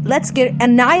 Fucking. Let's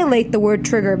annihilate the word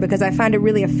trigger because I find it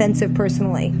really offensive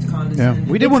personally. Yeah,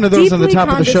 we did one of those on the top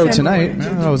of the show tonight.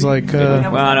 I was like, well,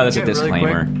 no, that's a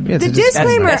disclaimer. Yeah, the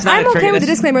disclaimer. I'm okay with the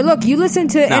disclaimer. Look, you listen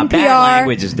to NPR. Bad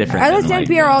language is different. I listen than,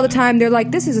 to NPR all the time. They're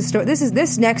like, this is a story.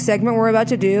 This next segment we're about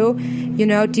to do, you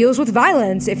know, deals with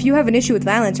violence. If you have an issue with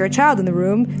violence or a child in the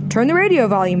room, turn the radio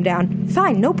volume down.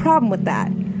 Fine, no problem with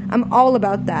that. I'm all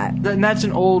about that. And that's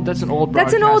an old thing.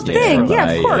 broadcasting Yeah,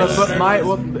 of course.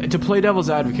 But to play devil's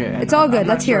advocate, it's all good.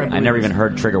 Let's hear it. I never even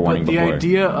heard trigger warning the before.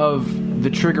 idea of the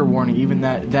trigger warning, even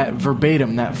that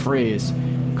verbatim, that phrase,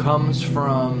 comes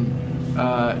from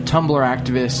Tumblr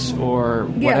activists or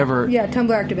whatever. Yeah, Tumblr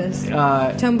activists.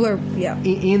 Tumblr, yeah.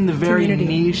 In the very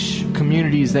niche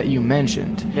communities that you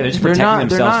mentioned. Yeah, they're just protecting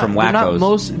themselves from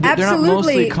wackos. They're not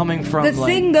mostly coming from. The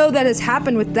thing, though, that has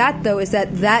happened with that, though, is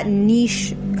that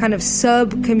niche kind of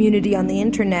sub-community on the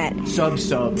internet. Sub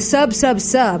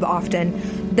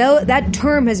often. Though that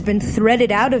term has been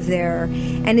threaded out of there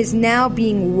and is now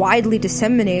being widely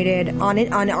disseminated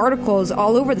on articles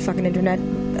all over the fucking internet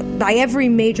by every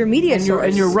major media source.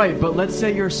 And you're right, but let's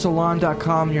say you're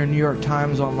Salon.com, you're New York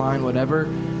Times Online, whatever.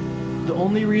 The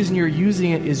only reason you're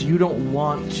using it is you don't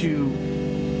want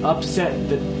to upset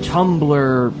the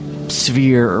Tumblr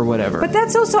sphere or whatever. But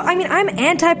that's also, I mean, I'm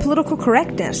anti-political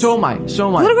correctness. So am I.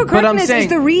 Political correctness is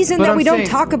the reason that we don't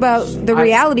talk about the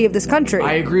reality of this country.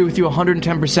 I agree with you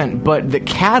 110%, but the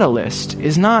catalyst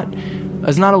is not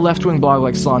a left-wing blog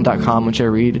like Salon.com, which I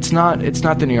read. It's not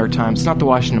the New York Times. It's not the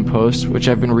Washington Post, which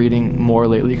I've been reading more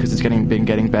lately because it's been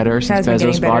getting better since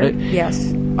Bezos bought it.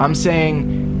 Yes. I'm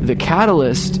saying the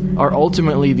catalyst are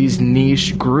ultimately these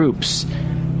niche groups,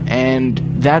 and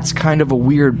that's kind of a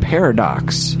weird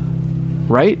paradox.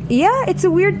 Right? Yeah, it's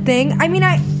a weird thing. I mean,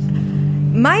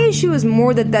 my issue is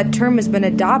more that term has been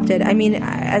adopted. I mean,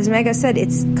 as Mega said,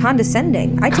 it's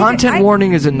condescending. Content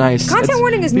warning is a nice... Content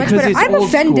warning is much better. I'm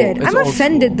offended. I'm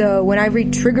offended, though, when I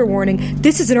read trigger warning.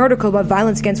 This is an article about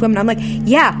violence against women. I'm like,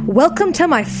 yeah, welcome to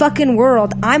my fucking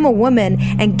world. I'm a woman,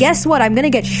 and guess what? I'm going to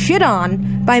get shit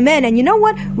on by men. And you know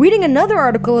what? Reading another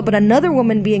article about another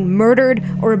woman being murdered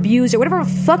or abused or whatever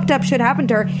fucked up shit happened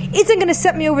to her isn't going to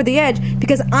set me over the edge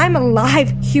because I'm a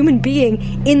live human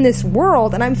being in this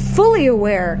world, and I'm fully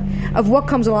aware of what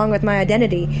comes along with my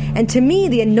identity. And to me,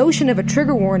 the notion of a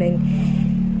trigger warning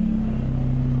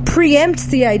preempts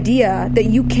the idea that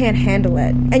you can't handle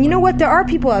it. And you know what? There are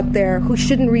people out there who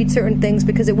shouldn't read certain things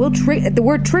because it will the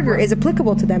word trigger is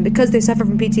applicable to them because they suffer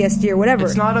from PTSD or whatever.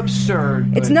 It's not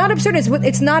absurd. It's not absurd.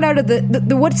 It's not out of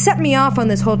the what set me off on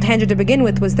this whole tangent to begin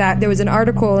with was that there was an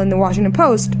article in the Washington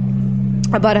Post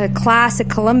about a class at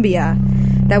Columbia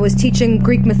that was teaching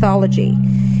Greek mythology.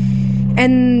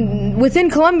 And within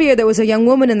Columbia, there was a young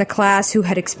woman in the class who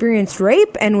had experienced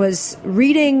rape and was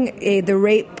reading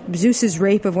Zeus's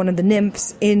rape of one of the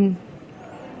nymphs in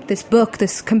this book,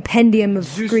 this compendium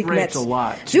of Greek myths.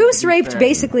 Zeus raped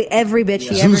basically every bitch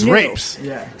he ever knew. Zeus rapes.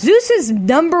 Yeah. Zeus's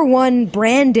number one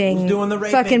branding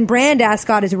fucking brand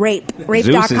ascot is rape.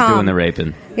 Rape.com. Zeus is doing the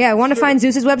raping. Yeah, want to find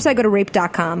Zeus's website? Go to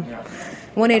rape.com.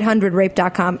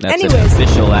 1-800-RAPE.com. That's Anyways. an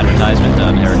official advertisement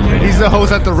on Heritage Radio. He's the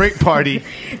host at the rape party.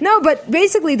 No, but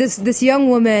basically this young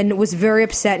woman was very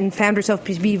upset and found herself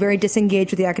to be very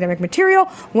disengaged with the academic material,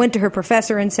 went to her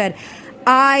professor and said,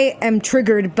 I am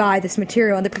triggered by this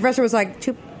material. And the professor was like,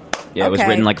 yeah, it was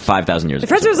written like 5,000 years ago.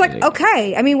 The professor was like,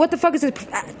 okay. I mean, what the fuck is this?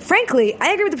 Frankly,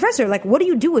 I agree with the professor. Like, what do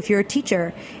you do if you're a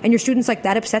teacher and your student's like,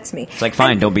 that upsets me? It's like,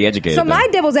 fine, don't be educated. So my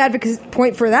devil's advocate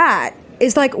point for that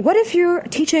is like, what if you're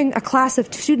teaching a class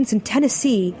of students in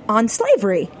Tennessee on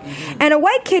slavery? Mm-hmm. And a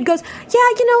white kid goes, yeah,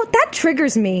 that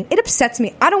triggers me. It upsets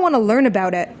me. I don't want to learn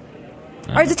about it.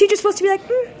 Or is the teacher supposed to be like,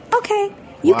 okay,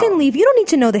 you can leave. You don't need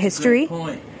to know the history. Good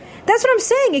point. That's what I'm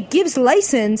saying. It gives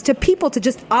license to people to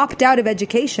just opt out of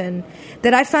education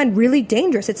that I find really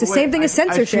dangerous. It's the same thing as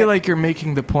censorship. I feel like you're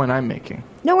making the point I'm making.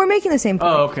 No, we're making the same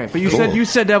point. Oh, okay. But you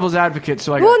said devil's advocate,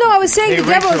 so I... Well, no, I was saying the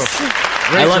devil's...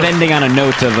 I love ending on a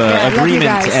note of agreement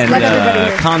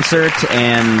and concert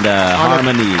and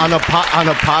harmony. On a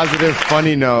positive,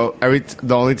 funny note,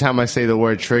 the only time I say the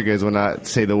word trigger is when I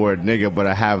say the word nigga, but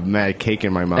I have mad cake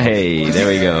in my mouth. Hey, there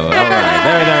we go. All right.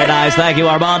 Very, very nice. Thank you,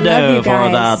 Armando, for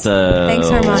that. Thanks,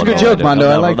 Armando. It's a good joke, Armando.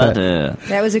 I like that.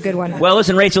 That was a good one. Well,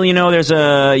 listen, Rachel,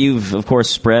 you've, of course,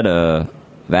 spread a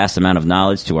vast amount of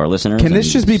knowledge to our listeners. Can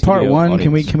this just be part one?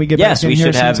 Audience. Can we get yes, back in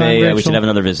here sometime, we should have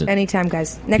another visit. Anytime,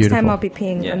 guys. Next time I'll be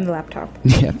peeing on the laptop.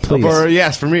 Yeah, please.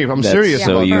 Yes, for me. I'm serious.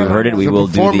 So you heard it. We will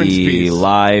do the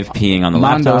live peeing on the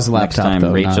Mondo's laptop. Next time,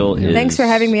 though, Rachel is Thanks for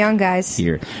having me on, guys.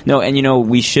 Here. No, and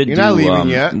we should You're not leaving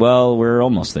yet. Well, we're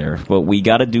almost there. But we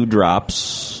got to do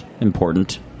drops.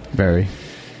 Important. Very.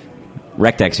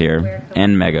 Rectex here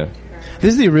and Mega.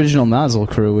 This is the original Nozzle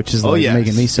crew, which is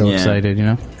making me so excited,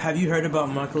 Have you heard about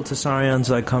Michael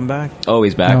Tessarion's comeback? Oh,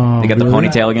 he's back. They got the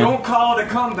ponytail again? Don't call it a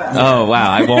comeback. Oh,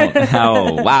 wow. I won't.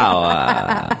 Oh,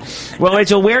 wow. Well,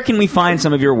 Rachel, where can we find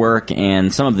some of your work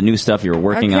and some of the new stuff you're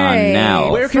working on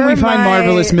now? Where can we find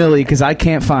Marvelous Millie? Because I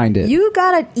can't find it. You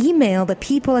got to email the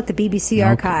people at the BBC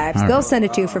Archives. All right. They'll send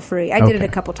it to you for free. I did it a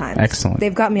couple times. Excellent.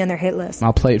 They've got me on their hit list.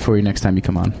 I'll play it for you next time you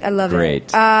come on. I love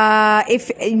it.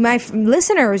 If my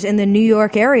listeners in the New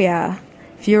York area,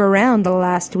 if you're around the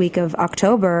last week of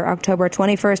October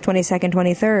 21st, 22nd,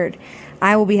 23rd,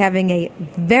 I will be having a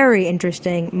very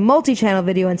interesting multi-channel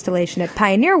video installation at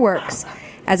Pioneer Works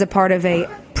as a part of a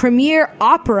premiere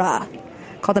opera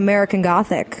called American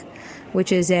Gothic,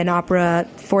 which is an opera,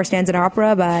 4-stanza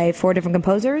opera by 4 different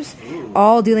composers,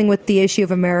 all dealing with the issue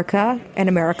of America and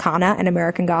Americana and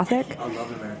American Gothic. I love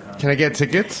Americana. Can I get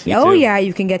tickets? Oh, yeah,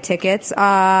 you can get tickets.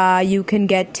 You can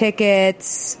get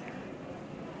tickets...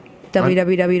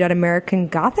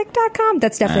 www.americangothic.com.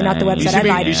 That's definitely not the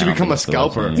website. You should become a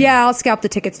scalper. Yeah, I'll scalp the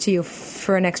tickets to you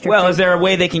for an extra. Well, is there a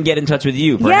way they can get in touch with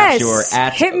you? Perhaps you're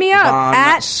at hit me up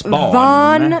at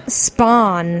Von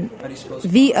Spawn,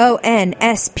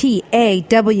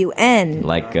 VONSPAWN,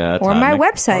 like or my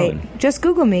website. Just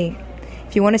Google me.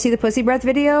 If you want to see the Pussy Breath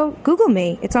video, Google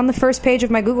me. It's on the first page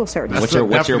of my Google search. What's your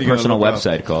personal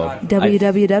website called?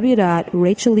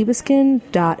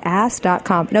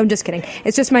 www.rachellibeskin.ass.com. No, I'm just kidding.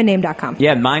 It's just my name.com.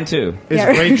 Yeah, mine too.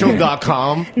 It's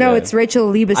Rachel.com? No, it's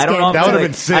Rachel Liebeskin. I don't know that would have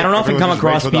been sick. I don't often come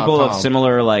across people of Rachel.com.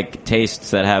 similar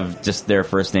tastes that have just their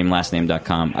first name, last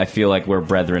name.com. I feel like we're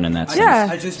brethren in that sense. Yeah.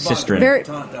 I just Sistren.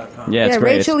 bought Yeah, it's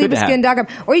great. RachelLiebeskin.com.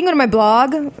 Or you can go to my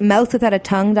blog,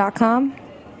 mouthwithouttatongue.com.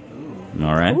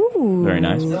 All right. Ooh. Very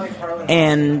nice.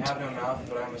 And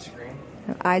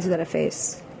Eyes without a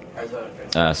face.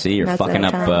 see, you're That's fucking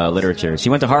that up time. literature. She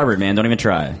went to Harvard, man. Don't even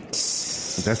try.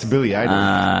 That's Billy Idol.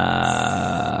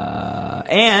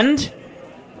 And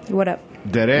What up?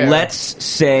 Dead air. let's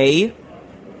say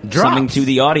something to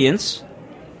the audience.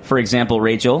 For example,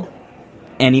 Rachel,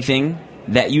 anything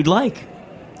that you'd like.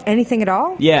 Anything at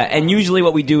all? Yeah, and usually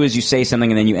what we do is you say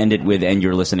something and then you end it with, and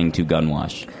you're listening to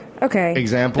Gunwash. Okay.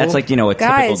 Example? That's like, a typical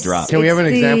Guys, drop. Can we have an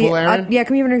it's example, Aaron? yeah,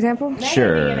 can we have an example?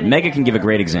 Sure. Mega can give a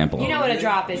great example. You know what a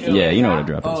drop is. Yeah, you know what a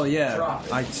drop is. Oh yeah,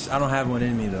 I don't have one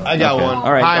in me though. I got Okay. one.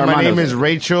 All right, Hi, my Armando. name is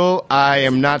Rachel. I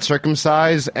am not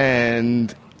circumcised,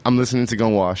 and I'm listening to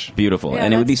Gunwash. Beautiful. Yeah,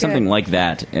 And it would be that's something good. like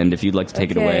that. And if you'd like to take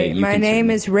it away, you my can.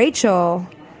 name is Rachel.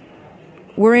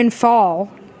 We're in fall.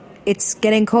 It's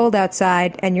getting cold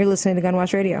outside, and you're listening to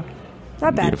Gunwash Radio.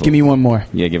 Not bad. Beautiful. Give me one more.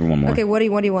 Yeah, give her one more. Okay, what do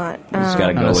you want? Just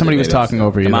gotta go with somebody it, was baby. talking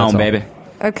over you. Come that's on, all. baby.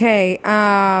 Okay,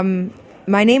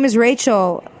 my name is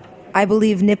Rachel. I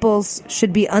believe nipples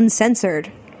should be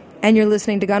uncensored. And you're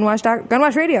listening to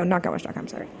Gunwash Radio, not Gunwash.com,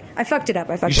 sorry. I fucked it up.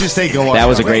 You should say Gunwash. That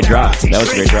was a great drop. That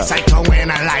was a great drop.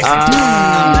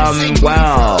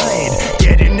 Wow.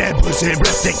 Getting that pussy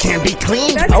breath that can be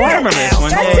clean. That's Oh, it. I remember this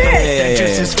one. That's Yeah, it. yeah, yeah,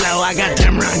 Just yeah. as flow, I got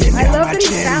them running I down love my that he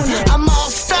chin. sounded. I'm all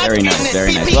stuck Very in nice, it,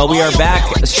 very nice. baby. Well, we are All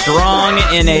back your strong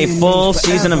in a full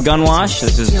season of Gunwash.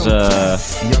 This is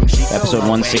episode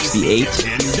 168.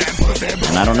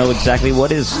 And I don't know exactly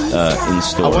what is in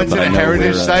store. I went to but the know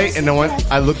Heritage we're, site, and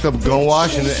I looked up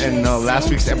Gunwash, and last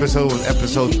week's episode was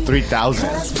episode 3000.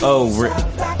 Of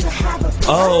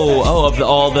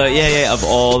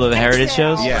all the Heritage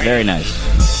shows? Yeah. Very nice.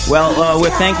 Well,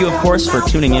 thank you, of course, for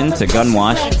tuning in to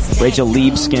Gunwash. Rachel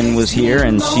Liebskin was here,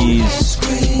 and she's,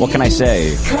 what can I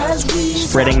say,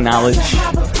 spreading knowledge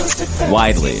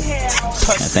widely.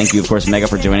 Thank you, of course, Mega,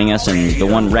 for joining us, and the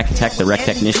one rec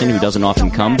technician who doesn't often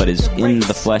come but is in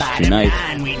the flesh tonight.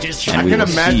 And I we can will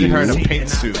see imagine you. her in a paint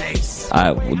suit.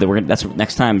 That's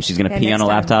next time she's going to Yeah, pee on next a time.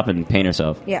 laptop and paint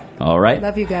herself. Yeah. All right.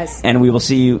 Love you guys. And we will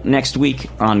see you next week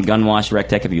on Gunwash Rec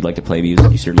Tech. If you'd like to play music,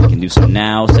 you certainly can do so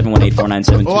now.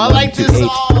 718-497-2128 Oh, I like this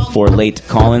song. for late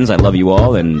call-ins. I love you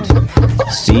all, and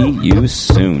see you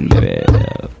soon, baby.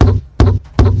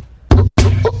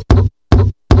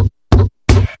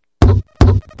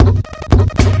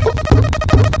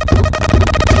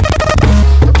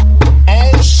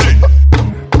 Oh shit.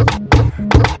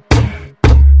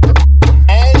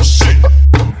 Oh shit.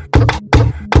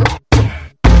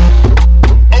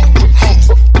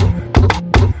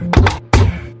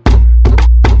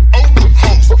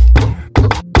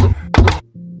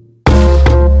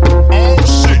 Oh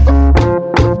shit.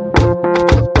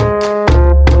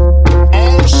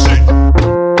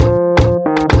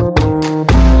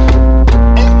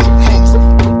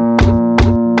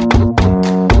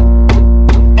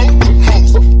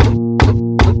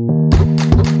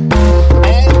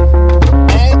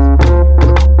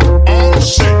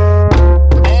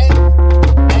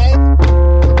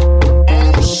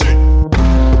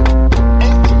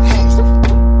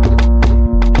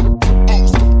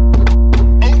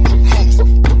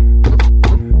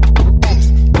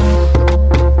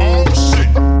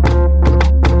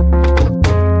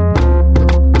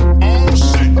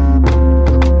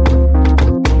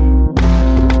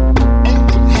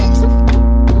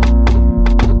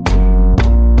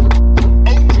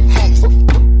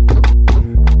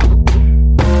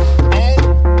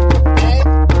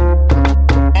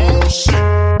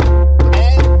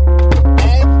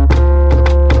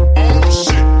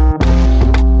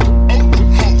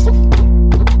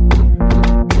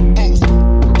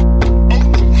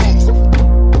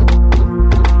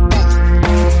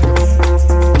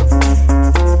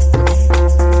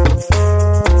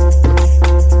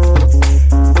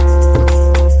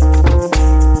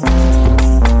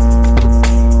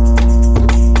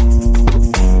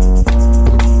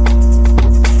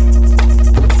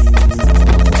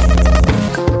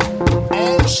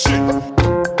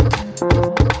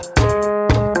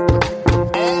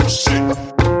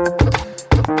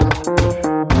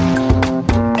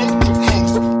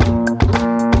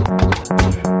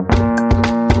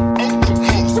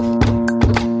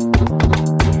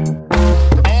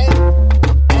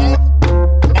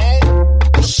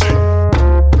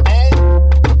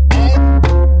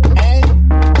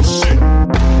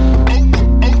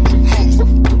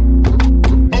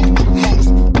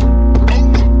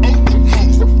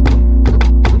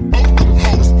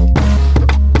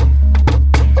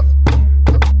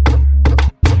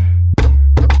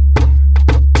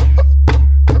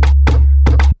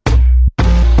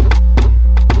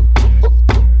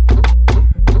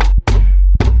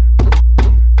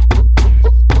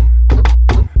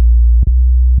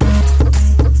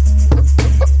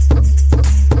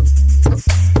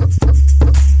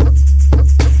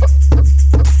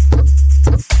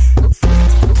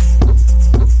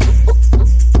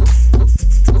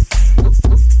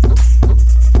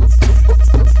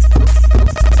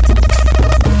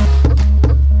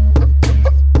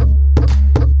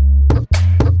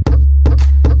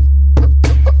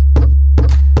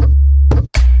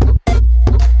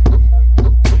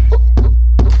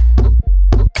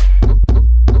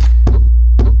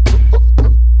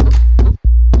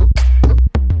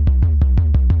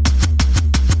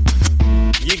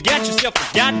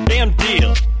 goddamn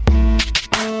deal.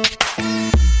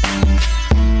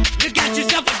 You got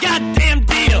yourself a goddamn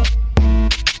deal.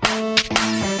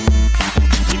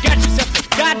 You got yourself a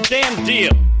goddamn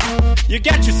deal. You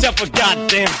got yourself a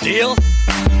goddamn deal.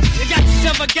 You got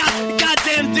yourself a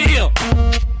goddamn deal.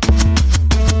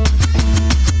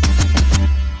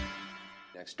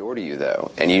 Next door to you,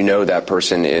 though, and you know that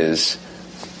person is,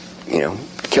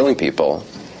 killing people,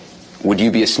 would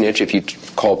you be a snitch if you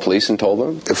called police and told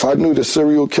them? If I knew the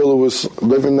serial killer was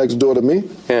living next door to me?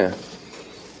 Yeah.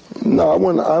 No,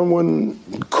 I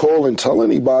wouldn't call and tell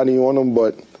anybody on him,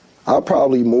 but I'll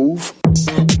probably move.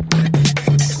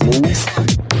 Move.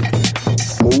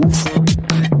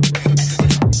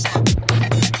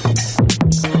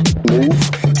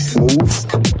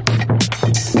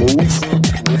 Snitch.